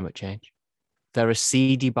climate change. There are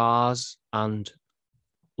seedy bars and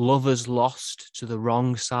lovers lost to the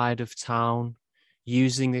wrong side of town,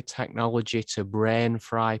 using the technology to brain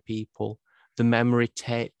fry people, the memory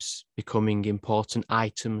tapes becoming important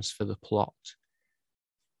items for the plot.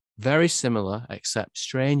 Very similar, except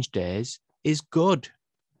Strange Days is good.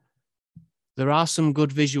 There are some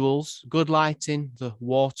good visuals, good lighting. The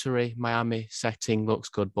watery Miami setting looks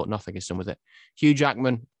good, but nothing is done with it. Hugh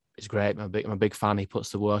Jackman is great. I'm a big fan. He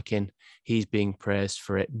puts the work in. He's being praised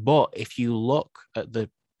for it. But if you look at the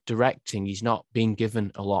directing, he's not being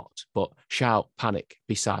given a lot. But shout, panic,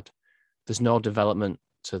 be sad. There's no development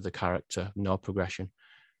to the character, no progression.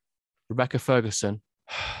 Rebecca Ferguson,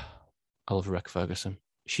 I love Rebecca Ferguson.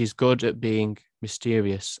 She's good at being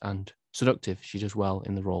mysterious and seductive. She does well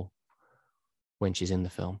in the role when she's in the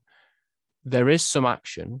film. There is some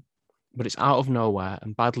action, but it's out of nowhere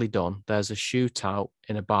and badly done. There's a shootout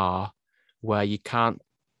in a bar where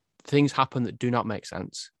things happen that do not make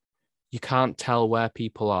sense. You can't tell where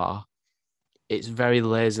people are. It's very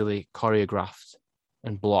lazily choreographed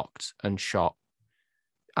and blocked and shot.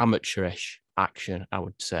 Amateurish action, I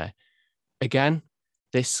would say. Again,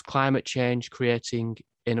 this climate change creating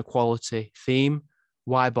inequality theme,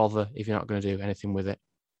 why bother if you're not going to do anything with it?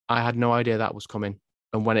 I had no idea that was coming.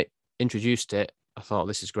 And when it introduced it, I thought,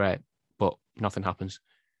 this is great, but nothing happens.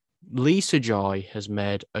 Lisa Joy has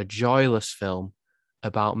made a joyless film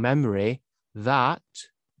about memory that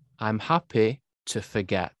I'm happy to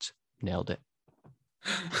forget. Nailed it.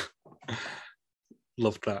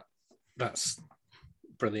 Loved that. That's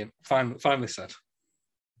brilliant. Finally said.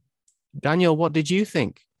 Daniel, what did you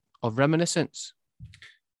think of Reminiscence?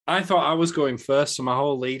 I thought I was going first, so my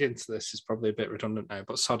whole lead into this is probably a bit redundant now,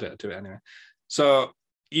 but sod it, I'll do it anyway. So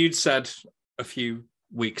you'd said a few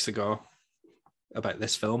weeks ago about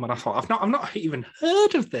this film, and I thought, I've not even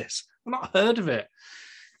heard of this. I've not heard of it.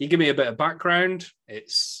 You give me a bit of background.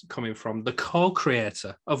 It's coming from the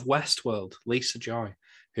co-creator of Westworld, Lisa Joy,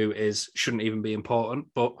 who shouldn't even be important,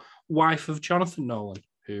 but wife of Jonathan Nolan,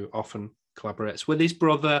 who often collaborates with his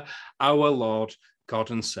brother, our Lord, God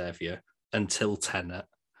and Saviour, until Tenet,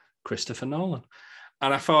 Christopher Nolan.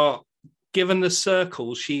 And I thought, given the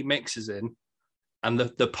circle she mixes in and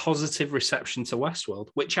the positive reception to Westworld,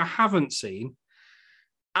 which I haven't seen,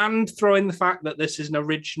 and throwing the fact that this is an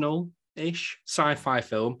original-ish sci-fi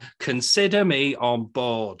film, consider me on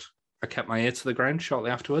board. I kept my ear to the ground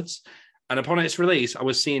shortly afterwards. And upon its release, I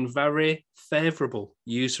was seeing very favourable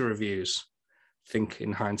user reviews. I think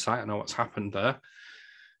in hindsight, I know what's happened there.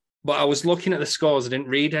 But I was looking at the scores. I didn't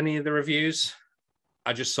read any of the reviews.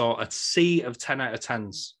 I just saw a sea of 10 out of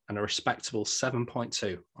 10s and a respectable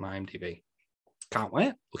 7.2 on IMDb. Can't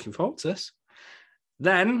wait. Looking forward to this.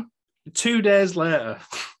 Then, 2 days later,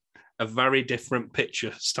 a very different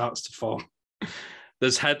picture starts to form.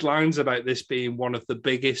 There's headlines about this being one of the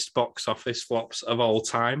biggest box office flops of all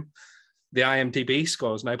time. The IMDb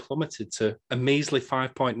score has now plummeted to a measly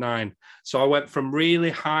 5.9. So I went from really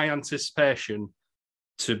high anticipation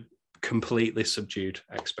to completely subdued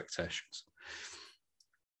expectations.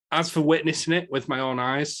 As for witnessing it with my own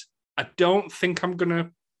eyes, I don't think I'm going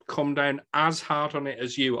to come down as hard on it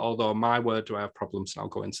as you, although my word, do I have problems, and I'll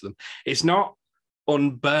go into them. It's not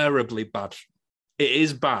unbearably bad. It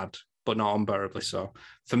is bad, but not unbearably so.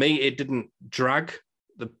 For me, it didn't drag.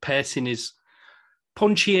 The pacing is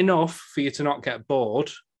punchy enough for you to not get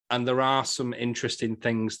bored, and there are some interesting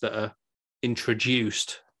things that are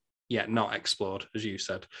introduced, yet not explored, as you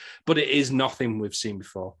said. But it is nothing we've seen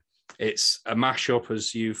before. It's a mashup,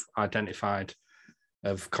 as you've identified,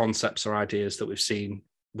 of concepts or ideas that we've seen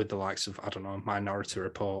with the likes of, I don't know, Minority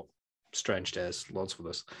Report, Strange Days, loads of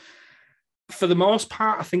others. For the most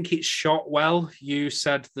part, I think it's shot well. You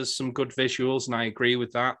said there's some good visuals, and I agree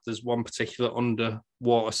with that. There's one particular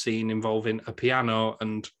underwater scene involving a piano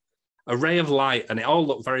and a ray of light, and it all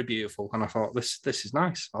looked very beautiful. And I thought, this is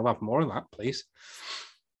nice. I'll have more of that, please.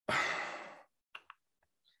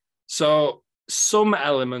 So some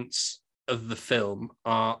elements of the film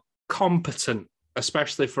are competent,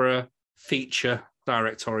 especially for a feature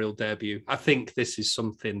directorial debut. I think this is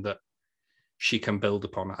something that she can build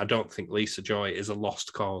upon. I don't think Lisa Joy is a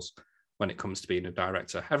lost cause when it comes to being a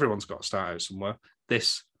director. Everyone's got to start out somewhere.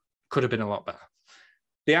 This could have been a lot better.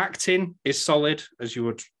 The acting is solid, as you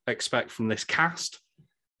would expect from this cast.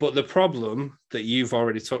 But the problem that you've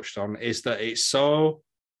already touched on is that it's so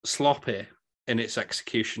sloppy in its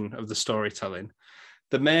execution of the storytelling.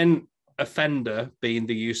 The main offender being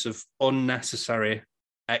the use of unnecessary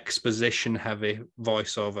exposition-heavy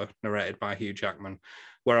voiceover narrated by Hugh Jackman,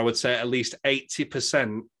 where I would say at least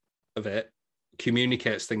 80% of it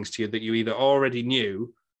communicates things to you that you either already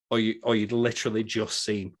knew or you'd literally just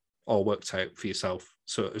seen or worked out for yourself.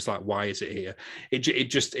 So it was like, why is it here?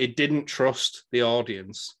 It didn't trust the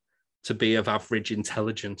audience to be of average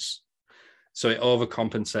intelligence. So it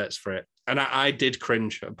overcompensates for it. And I did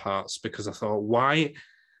cringe at parts because I thought, why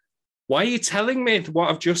are you telling me what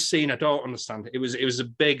I've just seen? I don't understand. It was a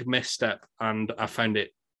big misstep, and I found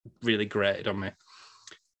it really grated on me.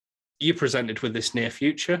 You presented with this near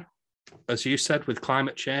future, as you said, with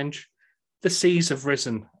climate change. The seas have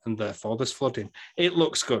risen and therefore there's flooding. It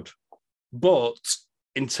looks good. But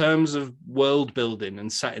in terms of world building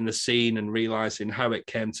and setting the scene and realizing how it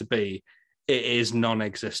came to be, it is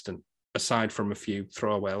non-existent, aside from a few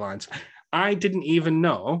throwaway lines. I didn't even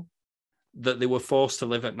know that they were forced to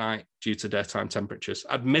live at night due to daytime temperatures.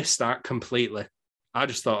 I'd missed that completely. I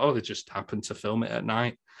just thought, oh, they just happened to film it at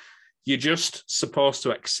night. You're just supposed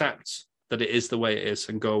to accept that it is the way it is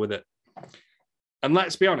and go with it. And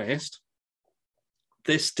let's be honest,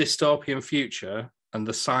 this dystopian future and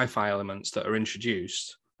the sci-fi elements that are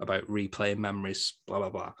introduced about replaying memories, blah, blah,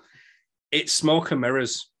 blah, it's smoke and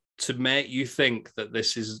mirrors to make you think that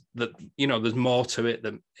this is, that, you know, there's more to it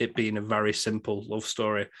than it being a very simple love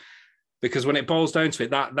story. Because when it boils down to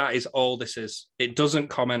it, that is all this is. It doesn't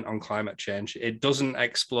comment on climate change. It doesn't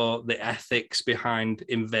explore the ethics behind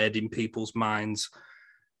invading people's minds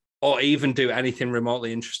or even do anything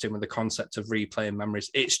remotely interesting with the concept of replaying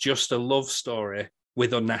memories. It's just a love story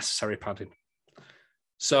with unnecessary padding.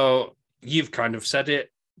 So you've kind of said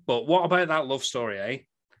it, but what about that love story, eh?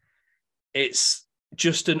 It's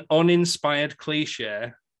just an uninspired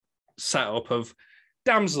cliche setup of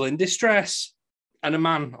damsel in distress and a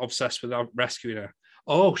man obsessed with rescuing her.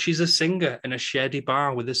 Oh, she's a singer in a shady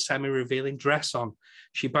bar with a semi-revealing dress on.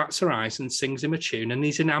 She bats her eyes and sings him a tune and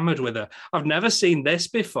he's enamored with her. I've never seen this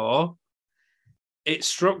before. It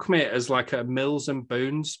struck me as like a Mills and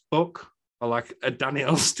Boons book or like a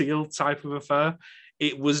Danielle Steele type of affair.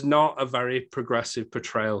 It was not a very progressive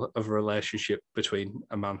portrayal of a relationship between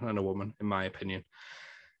a man and a woman, in my opinion.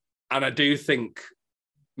 And I do think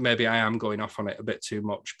maybe I am going off on it a bit too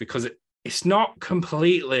much because it's not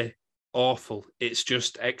completely awful. It's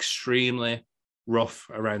just extremely rough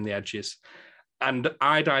around the edges. And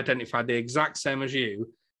I'd identified the exact same as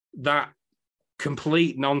you, that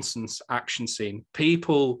complete nonsense action scene.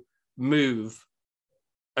 People move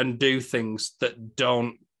and do things that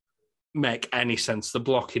don't make any sense. The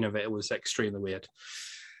blocking of it was extremely weird.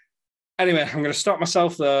 Anyway, I'm going to stop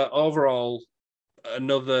myself there. Overall,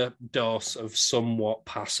 another dose of somewhat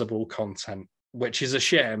passable content, which is a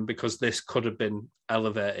shame because this could have been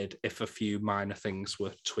elevated if a few minor things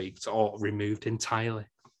were tweaked or removed entirely.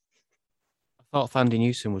 I thought Thandie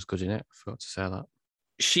Newson was good in it. I forgot to say that.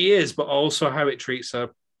 She is, but also how it treats her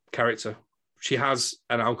character. She has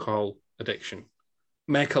an alcohol addiction.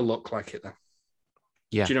 Make her look like it then.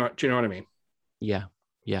 Yeah. Do you know what I mean? Yeah.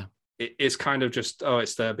 Yeah. It's kind of just, oh,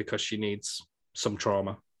 it's there because she needs some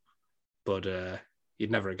trauma. But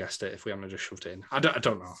you'd never have guessed it if we hadn't just shoved it in. I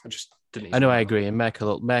don't know. I just didn't. I know. I agree. And make her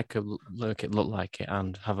look like it,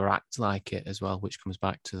 and have her act like it as well, which comes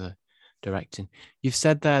back to the directing. You've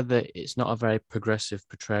said there that it's not a very progressive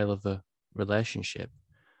portrayal of a relationship.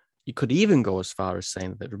 You could even go as far as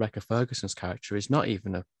saying that Rebecca Ferguson's character is not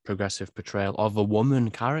even a progressive portrayal of a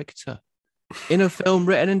woman character in a film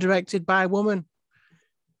written and directed by a woman.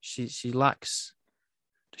 She lacks.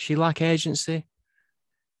 Does she lack agency?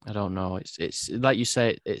 I don't know. It's like you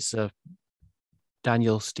say, it's a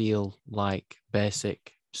Danielle Steele-like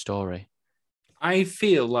basic story. I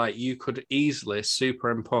feel like you could easily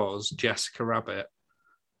superimpose Jessica Rabbit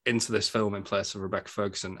into this film in place of Rebecca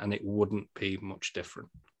Ferguson, and it wouldn't be much different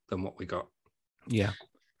than what we got. Yeah.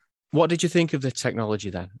 What did you think of the technology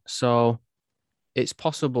then? So it's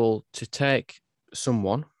possible to take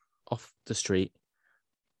someone off the street,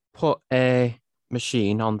 put a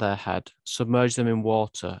machine on their head, submerge them in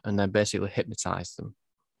water, and then basically hypnotize them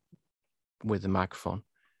with a microphone.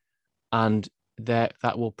 And that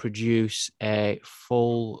will produce a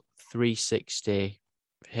full 360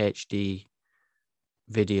 HD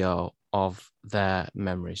video of their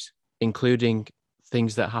memories, including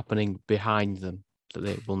things that are happening behind them that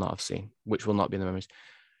they will not have seen, which will not be in the memories.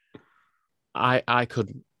 I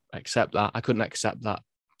couldn't accept that. I couldn't accept that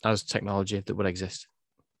as technology that would exist.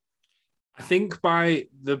 I think by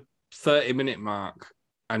the 30-minute mark,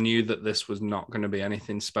 I knew that this was not going to be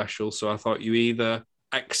anything special. So I thought you either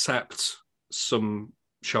accept some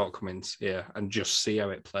shortcomings here and just see how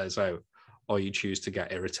it plays out, or you choose to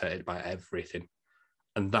get irritated by everything.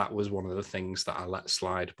 And that was one of the things that I let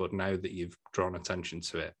slide. But now that you've drawn attention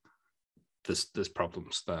to it, there's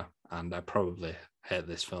problems there. And I probably hate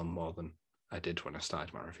this film more than I did when I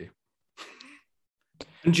started my review.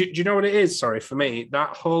 And do you know what it is? Sorry, for me, that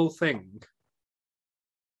whole thing,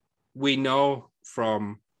 we know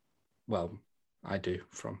from, well, I do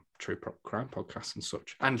from true crime podcasts and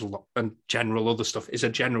such, and general other stuff, is a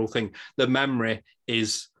general thing. The memory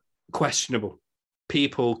is questionable.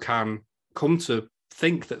 People can come to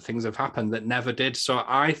think that things have happened that never did. So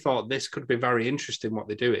I thought this could be very interesting what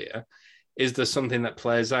they do here. Is there something that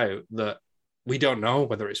plays out that we don't know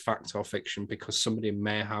whether it's fact or fiction because somebody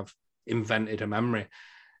may have invented a memory?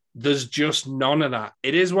 There's just none of that.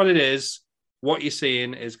 It is what it is. What you're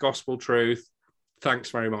seeing is gospel truth.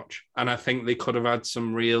 Thanks very much. And I think they could have had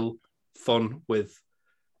some real fun with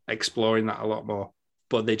exploring that a lot more,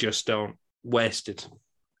 but they just don't. Wasted.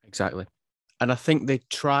 Exactly. And I think they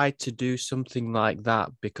tried to do something like that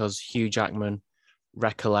because Hugh Jackman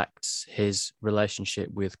recollects his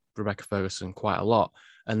relationship with Rebecca Ferguson quite a lot.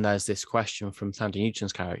 And there's this question from Thandie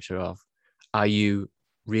Newton's character of, are you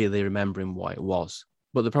really remembering what it was?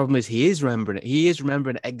 But the problem is he is remembering it. He is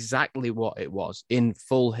remembering exactly what it was in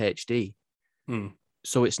full HD.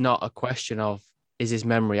 So it's not a question of, is his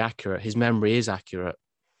memory accurate? His memory is accurate,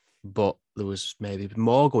 but there was maybe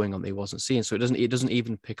more going on that he wasn't seeing. So it doesn't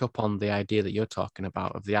even pick up on the idea that you're talking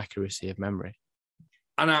about of the accuracy of memory.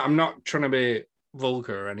 And I'm not trying to be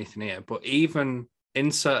vulgar or anything here, but even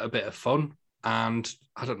insert a bit of fun and,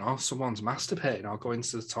 I don't know, someone's masturbating or going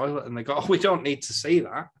to the toilet and they go, oh, we don't need to see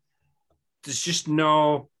that. There's just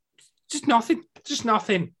nothing.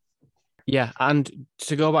 Yeah, and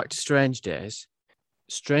to go back to Strange Days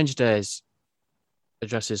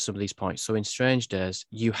addresses some of these points. So in Strange Days,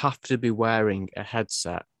 you have to be wearing a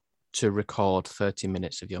headset to record 30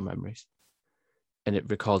 minutes of your memories. And it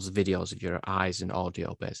records videos of your eyes and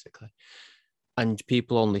audio, basically. And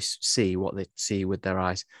people only see what they see with their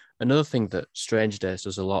eyes. Another thing that Strange Days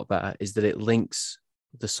does a lot better is that it links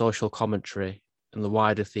the social commentary and the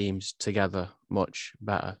wider themes together much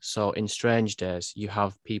better. So in Strange Days, you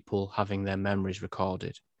have people having their memories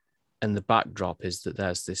recorded. And the backdrop is that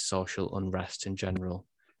there's this social unrest and general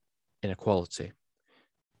inequality.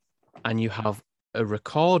 And you have a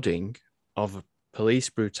recording of police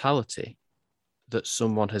brutality that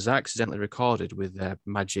someone has accidentally recorded with their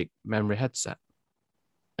magic memory headset.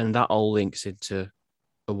 And that all links into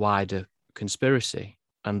a wider conspiracy.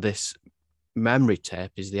 And this memory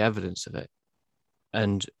tape is the evidence of it.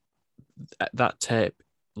 And that tape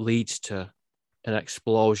leads to an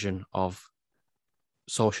explosion of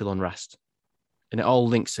social unrest. And it all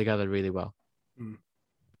links together really well.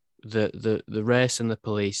 The race and the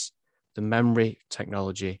police, the memory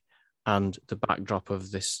technology, and the backdrop of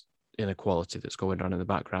this inequality that's going on in the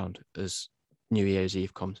background as New Year's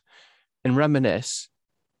Eve comes. In Reminisce,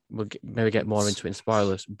 we'll maybe get more into it in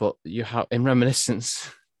spoilers, but you have in Reminiscence,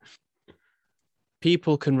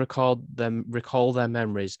 people can recall their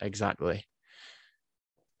memories exactly.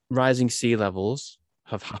 Rising sea levels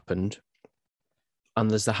have happened, and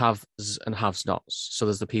there's the haves and have-nots. So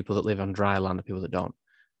there's the people that live on dry land and people that don't.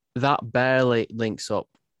 That barely links up.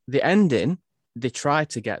 The ending, they try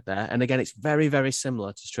to get there, and again, it's very, very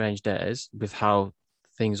similar to Strange Days with how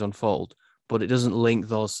things unfold, but it doesn't link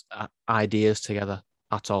those ideas together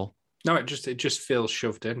at all. No, it just feels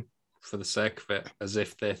shoved in for the sake of it, as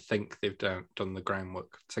if they think they've done the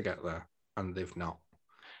groundwork to get there, and they've not.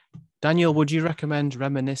 Daniel, would you recommend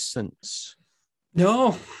Reminiscence?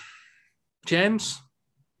 No. James?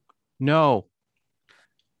 No.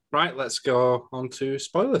 Right, let's go on to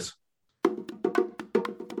spoilers.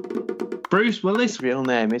 Bruce Willis' real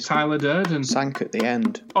name is Tyler Durden. sank at the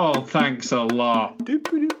end. Oh, thanks a lot.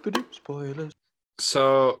 Spoilers.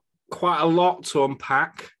 So, quite a lot to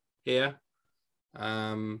unpack here.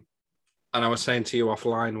 And I was saying to you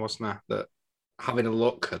offline, wasn't I, that having a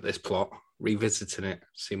look at this plot, revisiting it,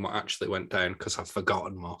 seeing what actually went down, because I've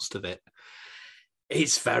forgotten most of it,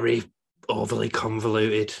 it's very overly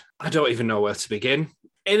convoluted. I don't even know where to begin.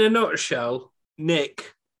 In a nutshell,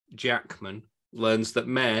 Nick Jackman learns that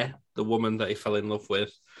May, the woman that he fell in love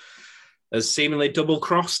with, has seemingly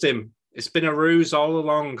double-crossed him. It's been a ruse all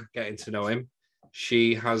along getting to know him.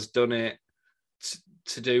 She has done it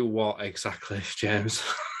to do what exactly, James?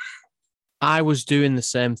 I was doing the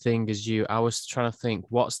same thing as you. I was trying to think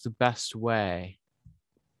what's the best way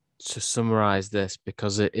to summarize this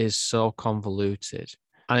because it is so convoluted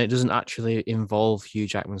and it doesn't actually involve Hugh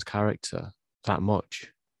Jackman's character that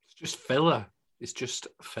much. It's just filler. It's just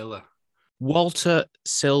filler. Walter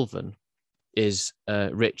Sylvan is a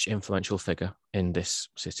rich, influential figure in this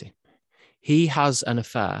city. He has an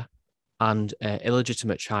affair and an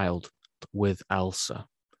illegitimate child with Elsa.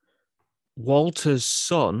 Walter's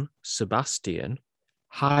son, Sebastian,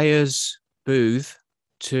 hires Booth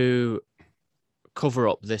to cover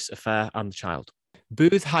up this affair and the child.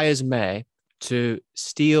 Booth hires May to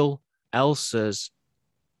steal Elsa's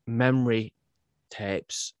memory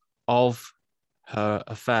tapes of her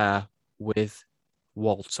affair with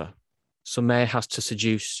Walter. So May has to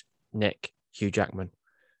seduce Nick, Hugh Jackman,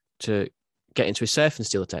 to get into his safe and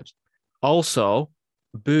steal the tapes. Also,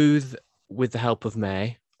 Booth, with the help of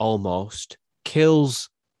May, almost kills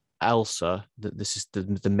Elsa. This is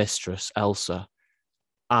the mistress, Elsa,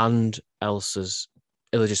 and Elsa's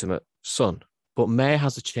illegitimate son. But May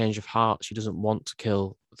has a change of heart. She doesn't want to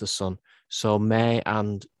kill the son. So May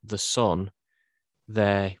and the son,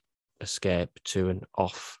 they escape to an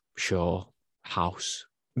offshore house.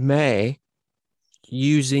 May,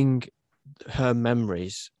 using her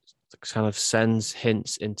memories, kind of sends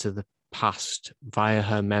hints into the past via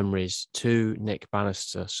her memories to Nick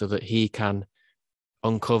Bannister so that he can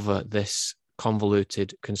uncover this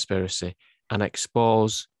convoluted conspiracy and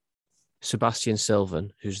expose Sebastian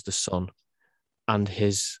Sylvan, who's the son, and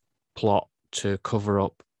his plot to cover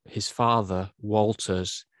up his father,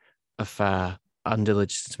 Walter's affair and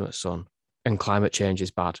illegitimate son. And climate change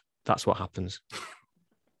is bad. That's what happens.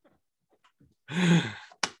 I'm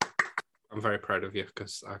very proud of you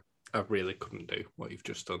because I really couldn't do what you've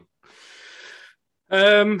just done.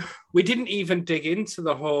 We didn't even dig into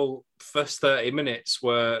the whole first 30 minutes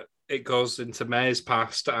where it goes into May's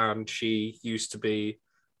past and she used to be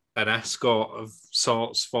an escort of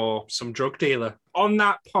sorts for some drug dealer. On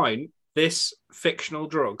that point, this fictional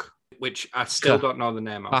drug, which I still don't know the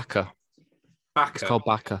name of. Bacca. It's called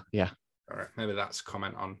Bacca, yeah. All right, maybe that's a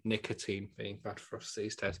comment on nicotine being bad for us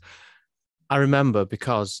these days. I remember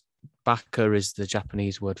because Bacca is the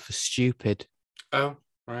Japanese word for stupid. Oh,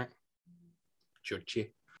 right.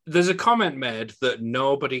 Judgy. There's a comment made that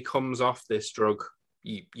nobody comes off this drug.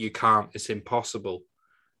 You can't. It's impossible.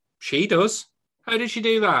 She does. How did she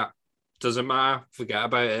do that? Doesn't matter. Forget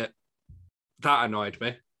about it. That annoyed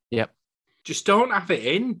me. Yep. Just don't have it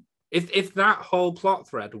in. If that whole plot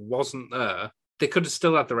thread wasn't there, they could have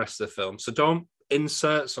still had the rest of the film. So don't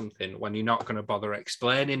insert something when you're not going to bother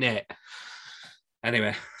explaining it.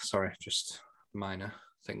 Anyway, sorry, just minor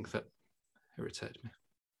thing that irritated me.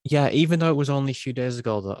 Yeah, even though it was only a few days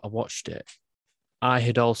ago that I watched it, I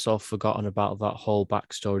had also forgotten about that whole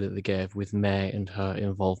backstory that they gave with May and her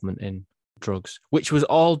involvement in drugs, which was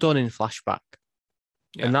all done in flashback.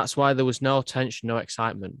 Yeah. And that's why there was no tension, no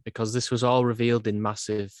excitement, because this was all revealed in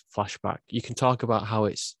massive flashback. You can talk about how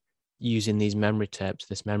it's using these memory tapes,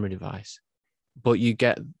 this memory device, but you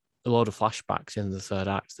get a load of flashbacks in the third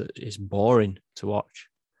act that is boring to watch.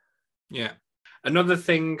 Yeah. Another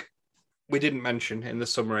thing we didn't mention in the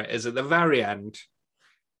summary is at the very end,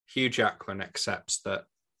 Hugh Jackman accepts that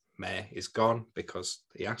May is gone because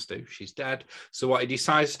he has to. She's dead. So what he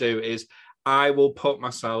decides to do is, I will put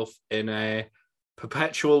myself in a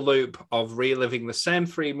perpetual loop of reliving the same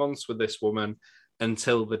 3 months with this woman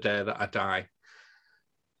until the day that I die,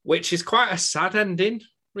 which is quite a sad ending,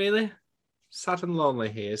 really. Sad and lonely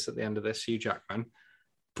he is at the end of this, Hugh Jackman.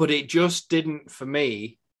 But it just didn't, for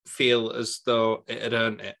me, feel as though it had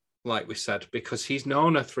earned it, like we said, because he's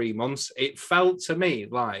known her 3 months. It felt to me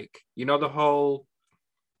like, you know, the whole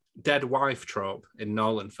dead wife trope in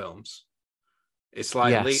Nolan films. It's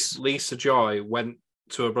like yes. Lisa Joy went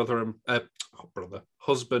to her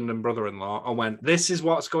husband and brother-in-law and went, this is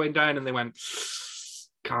what's going down. And they went,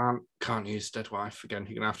 can't use dead wife again.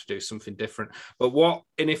 You're going to have to do something different. But what,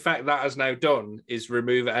 in effect, that has now done is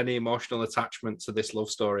remove any emotional attachment to this love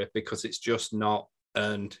story because it's just not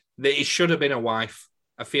earned. It should have been a wife.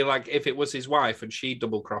 I feel like if it was his wife and she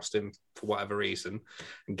double-crossed him for whatever reason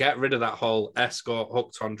and get rid of that whole escort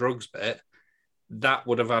hooked on drugs bit, that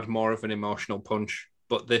would have had more of an emotional punch.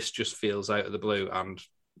 But this just feels out of the blue. And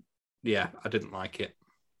yeah, I didn't like it.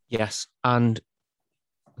 Yes. And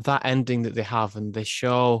that ending that they have, and they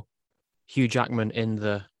show Hugh Jackman in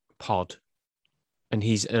the pod, and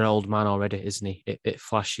he's an old man already, isn't he? It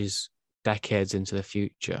flashes decades into the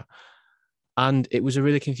future. And it was a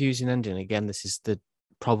really confusing ending. Again, this is the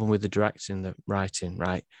problem with the directing, the writing,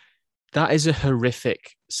 right? That is a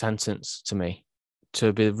horrific sentence to me,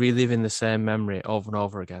 to be reliving the same memory over and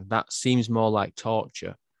over again. That seems more like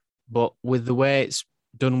torture. But with the way it's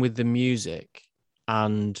done with the music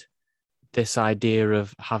and this idea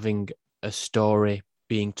of having a story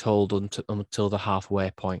being told until the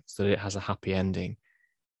halfway point, so that it has a happy ending,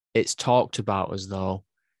 it's talked about as though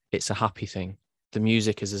it's a happy thing. The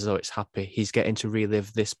music is as though it's happy. He's getting to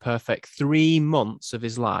relive this perfect 3 months of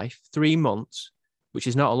his life, 3 months, which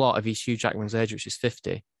is not a lot if he's Hugh Jackman's age, which is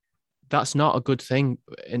 50. That's not a good thing.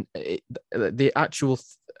 And the actual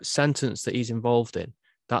sentence that he's involved in,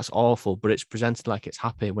 that's awful, but it's presented like it's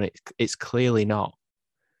happy when it's clearly not.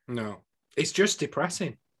 No, it's just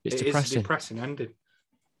depressing. It's It depressing. is a depressing ending.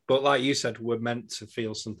 But like you said, we're meant to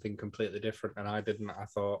feel something completely different, and I didn't. I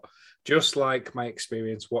thought, just like my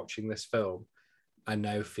experience watching this film, I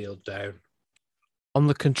now feel down. On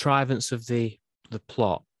the contrivance of the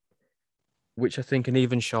plot, which I think an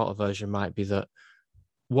even shorter version might be that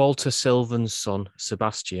Walter Sylvan's son,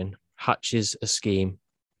 Sebastian, hatches a scheme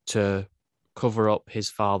to cover up his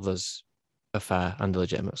father's affair and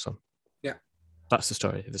illegitimate son. Yeah. That's the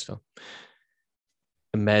story of this film.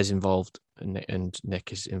 And May's involved and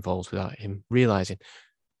Nick is involved without him realizing.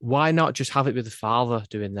 Why not just have it be the father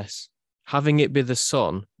doing this? Having it be the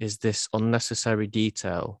son is this unnecessary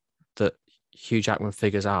detail that Hugh Jackman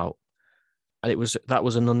figures out. And that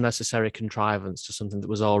was an unnecessary contrivance to something that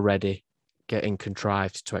was already getting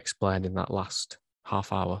contrived to explain in that last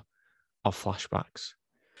half hour of flashbacks.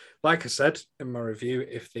 Like I said in my review,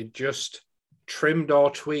 if they just trimmed or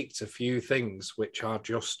tweaked a few things which are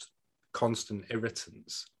just constant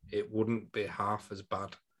irritants, it wouldn't be half as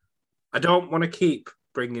bad. I don't want to keep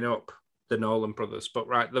bringing up the Nolan brothers, but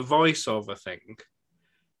right, the voiceover thing,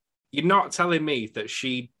 you're not telling me that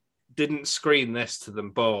she didn't screen this to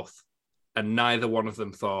them both and neither one of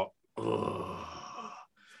them thought, oh,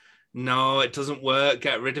 no, it doesn't work,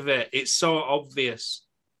 get rid of it. It's so obvious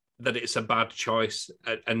that it's a bad choice,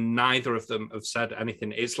 and neither of them have said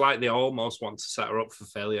anything. It's like they almost want to set her up for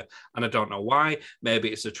failure, and I don't know why. Maybe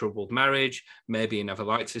it's a troubled marriage. Maybe he never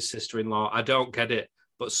liked his sister-in-law. I don't get it,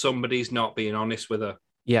 but somebody's not being honest with her.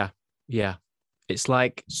 Yeah. It's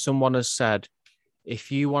like someone has said,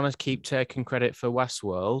 if you want to keep taking credit for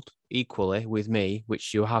Westworld equally with me,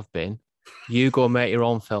 which you have been, you go make your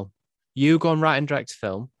own film. You go and write and direct a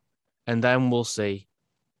film, and then we'll see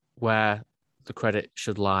where the credit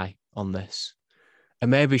should lie on this.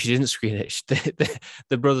 And maybe she didn't screen it.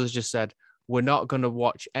 The brothers just said, we're not going to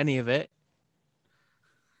watch any of it.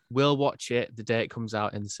 We'll watch it the day it comes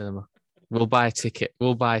out in the cinema. We'll buy a ticket.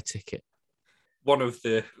 One of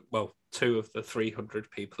the, well, 2 of the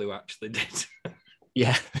 300 people who actually did.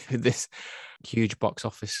 Yeah, this huge box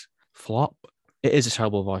office flop. It is a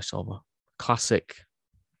terrible voiceover. Classic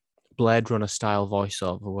Blade Runner style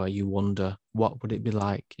voiceover where you wonder what would it be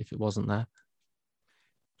like if it wasn't there.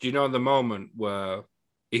 Do you know the moment where,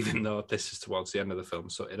 even though this is towards the end of the film,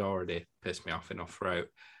 so it already pissed me off enough throughout,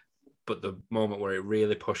 but the moment where it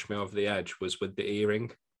really pushed me over the edge was with the earring.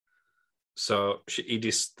 So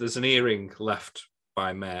there's an earring left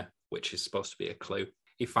by May, which is supposed to be a clue.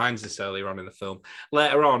 He finds this earlier on in the film.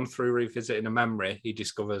 Later on, through revisiting a memory, he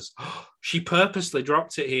discovers, oh, she purposely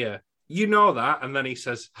dropped it here. You know that. And then he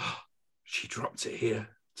says, oh, she dropped it here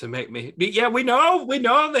to make me... Yeah, we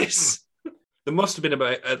know this. There must have been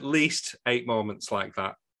about at least 8 moments like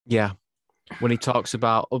that. Yeah. When he talks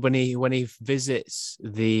about, when he visits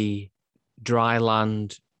the dry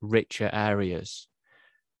land, richer areas,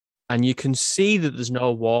 and you can see that there's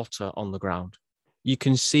no water on the ground. You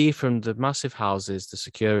can see from the massive houses, the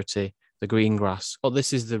security, the green grass. Oh,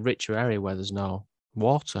 this is the richer area where there's no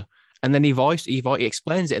water. And then he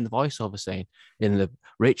explains it in the voiceover saying, in the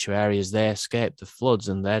richer areas, they escaped the floods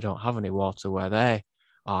and they don't have any water where they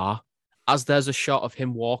are. As there's a shot of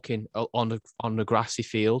him walking on a grassy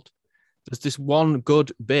field, there's this one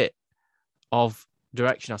good bit of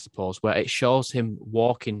direction, I suppose, where it shows him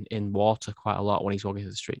walking in water quite a lot when he's walking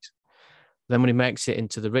through the streets. Then when he makes it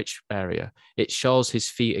into the rich area, it shows his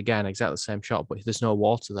feet again, exactly the same shot, but there's no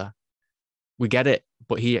water there. We get it,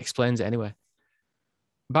 but he explains it anyway.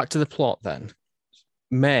 Back to the plot then.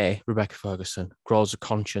 May, Rebecca Ferguson, grows a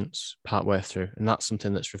conscience partway through, and that's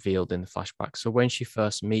something that's revealed in the flashback. So when she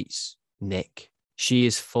first meets Nick, she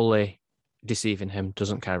is fully deceiving him,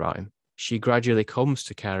 doesn't care about him. She gradually comes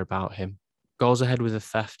to care about him, goes ahead with the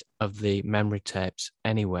theft of the memory tapes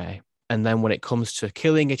anyway. And then when it comes to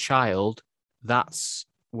killing a child, that's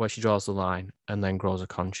where she draws the line and then grows a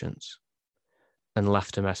conscience and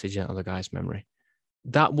left a message in the guy's memory.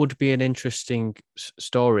 That would be an interesting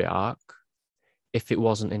story arc if it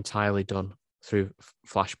wasn't entirely done through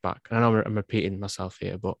flashback. And I know I'm repeating myself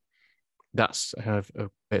here, but That's a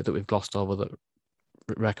bit that we've glossed over, that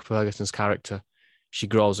Rebecca Ferguson's character, she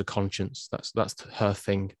grows a conscience. That's her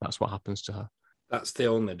thing. That's what happens to her. That's the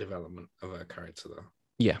only development of her character, though.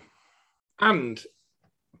 Yeah. And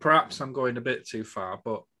perhaps I'm going a bit too far,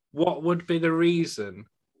 but what would be the reason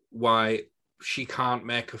why she can't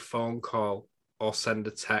make a phone call or send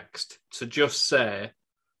a text to just say,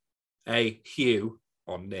 hey, Hugh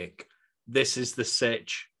or Nick, this is the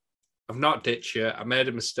sitch. I've not ditched you. I made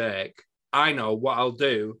a mistake. I know what I'll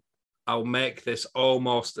do. I'll make this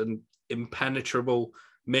almost an impenetrable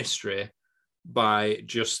mystery by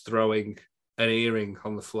just throwing an earring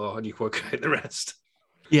on the floor and you work out the rest.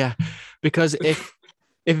 Yeah, because if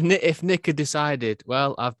Nick had decided,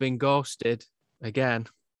 well, I've been ghosted again,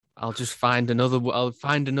 I'll find another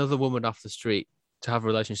woman off the street to have a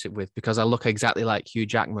relationship with because I look exactly like Hugh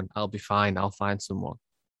Jackman. I'll be fine. I'll find someone.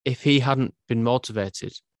 If he hadn't been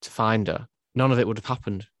motivated to find her, none of it would have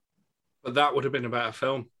happened. But that would have been a better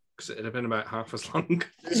film because it would have been about half as long.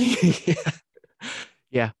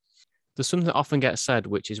 Yeah. There's something that often gets said,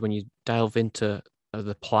 which is when you delve into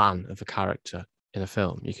the plan of a character in a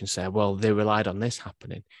film, you can say, well, they relied on this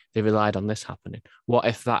happening. They relied on this happening. What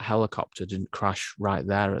if that helicopter didn't crash right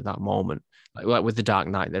there at that moment? Like with The Dark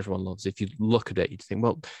Knight that everyone loves. If you look at it, you'd think,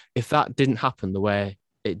 well, if that didn't happen the way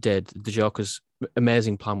it did, the Joker's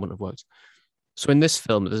amazing plan wouldn't have worked. So in this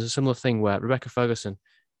film, there's a similar thing where Rebecca Ferguson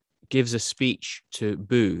gives a speech to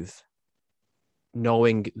Booth,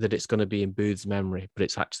 knowing that it's going to be in Booth's memory, but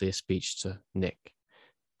it's actually a speech to Nick.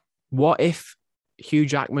 What if Hugh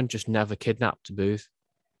Jackman just never kidnapped Booth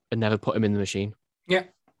and never put him in the machine? Yeah.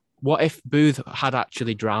 What if Booth had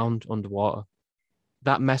actually drowned underwater?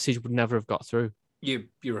 That message would never have got through. You're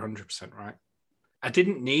 100% right. I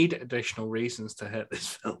didn't need additional reasons to hate this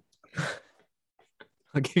film.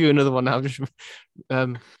 I'll give you another one now. I'm just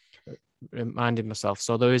reminding myself.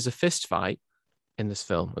 So there is a fist fight in this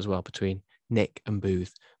film as well between Nick and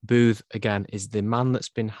Booth. Booth, again, is the man that's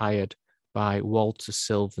been hired by Walter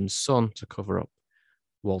Sylvan's son to cover up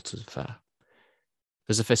Walter's affair.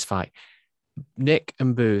 There's a fist fight. Nick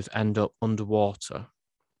and Booth end up underwater.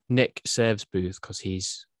 Nick saves Booth because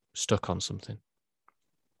he's stuck on something.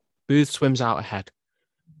 Booth swims out ahead.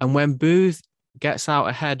 And when Booth gets out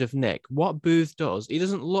ahead of Nick, what Booth does, he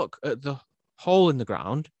doesn't look at the hole in the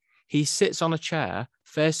ground. He sits on a chair,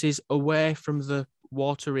 faces away from the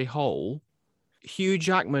watery hole. Hugh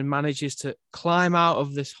Jackman manages to climb out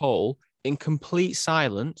of this hole in complete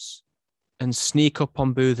silence and sneak up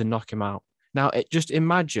on Booth and knock him out. Now, just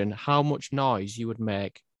imagine how much noise you would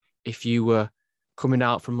make if you were coming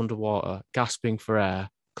out from underwater, gasping for air,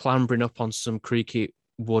 clambering up on some creaky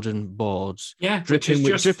wooden boards, dripping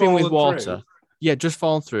with water. Through. Yeah, just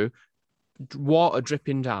falling through, water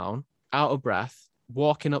dripping down, out of breath,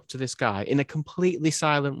 walking up to this guy in a completely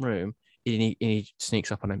silent room, and he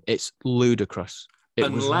sneaks up on him. It's ludicrous.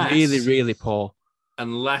 It was really, really poor.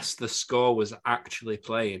 Unless the score was actually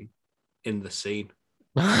playing in the scene.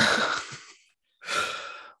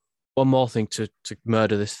 One more thing to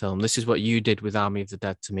murder this film. This is what you did with Army of the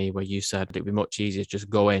Dead to me, where you said it'd be much easier to just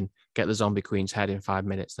go in, get the zombie queen's head in 5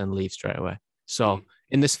 minutes, then leave straight away. So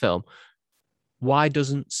in this film, why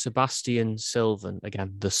doesn't Sebastian Sylvan,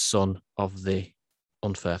 again, the son of the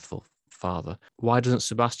unfaithful father, why doesn't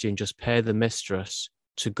Sebastian just pay the mistress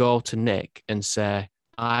to go to Nick and say,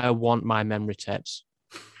 I want my memory tapes.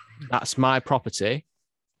 That's my property.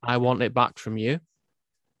 I want it back from you.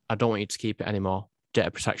 I don't want you to keep it anymore. Data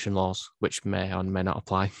protection laws, which may or may not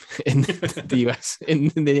apply in the US in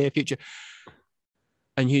the near future.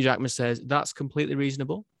 And Hugh Jackman says, that's completely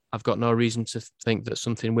reasonable. I've got no reason to think that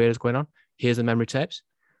something weird is going on. Here's the memory tapes.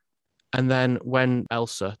 And then when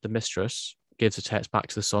Elsa, the mistress, gives the tapes back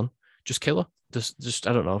to the son, just kill her. Just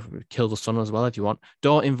I don't know, kill the son as well if you want.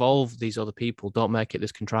 Don't involve these other people. Don't make it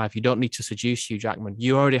this contrived. You don't need to seduce Hugh Jackman.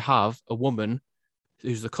 You already have a woman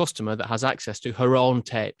who's the customer that has access to her own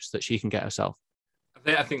tapes that she can get herself.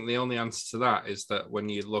 I think the only answer to that is that when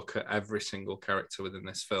you look at every single character within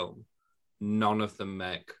this film, none of them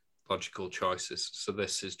make logical choices. So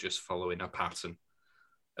this is just following a pattern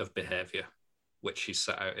of behavior, which she's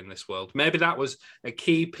set out in this world. Maybe that was a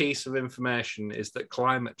key piece of information, is that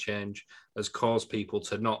climate change has caused people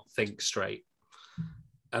to not think straight.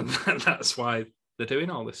 And that's why they're doing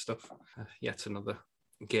all this stuff. Yet another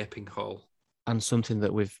gaping hole. And something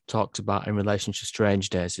that we've talked about in relation to Strange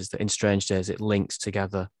Days is that in Strange Days, it links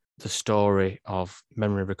together the story of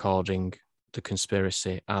memory recording, the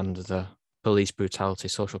conspiracy, and the police brutality,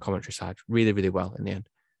 social commentary side really, really well in the end.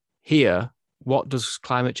 Here, what does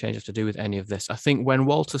climate change have to do with any of this? I think when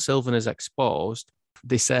Walter Sylvan is exposed,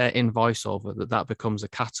 they say in voiceover that becomes a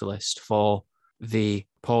catalyst for the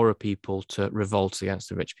poorer people to revolt against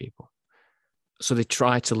the rich people. So they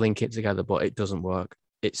try to link it together, but it doesn't work.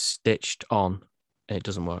 It's stitched on and it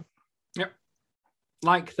doesn't work. Yep.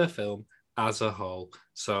 Like the film as a whole.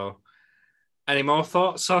 So any more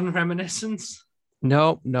thoughts on Reminiscence?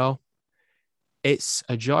 No. It's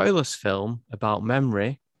a joyless film about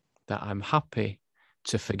memory that I'm happy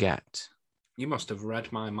to forget. You must have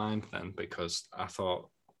read my mind then, because I thought,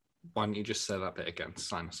 why don't you just say that bit again to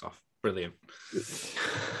sign us off? Brilliant.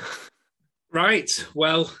 Right.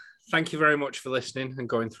 Well, thank you very much for listening and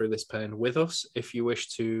going through this pain with us. If you wish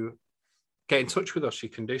to get in touch with us, you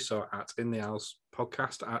can do so at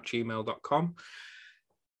intheowlspodcast@gmail.com.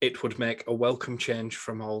 It would make a welcome change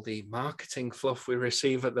from all the marketing fluff we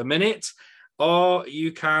receive at the minute. Or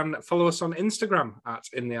you can follow us on Instagram at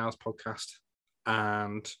intheowlspodcast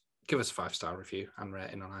and give us a 5-star review and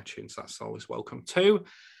rating on iTunes. That's always welcome too.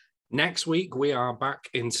 Next week, we are back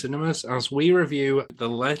in cinemas as we review the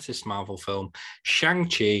latest Marvel film,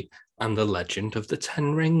 Shang-Chi and the Legend of the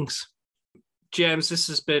Ten Rings. James,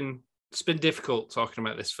 it's been difficult talking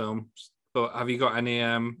about this film, but have you got any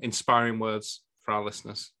inspiring words for our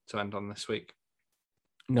listeners to end on this week?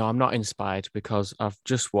 No, I'm not inspired because I've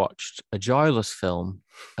just watched a joyless film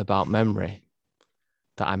about memory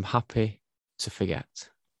that I'm happy to forget.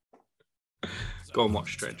 Go and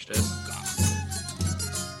watch Strange Days.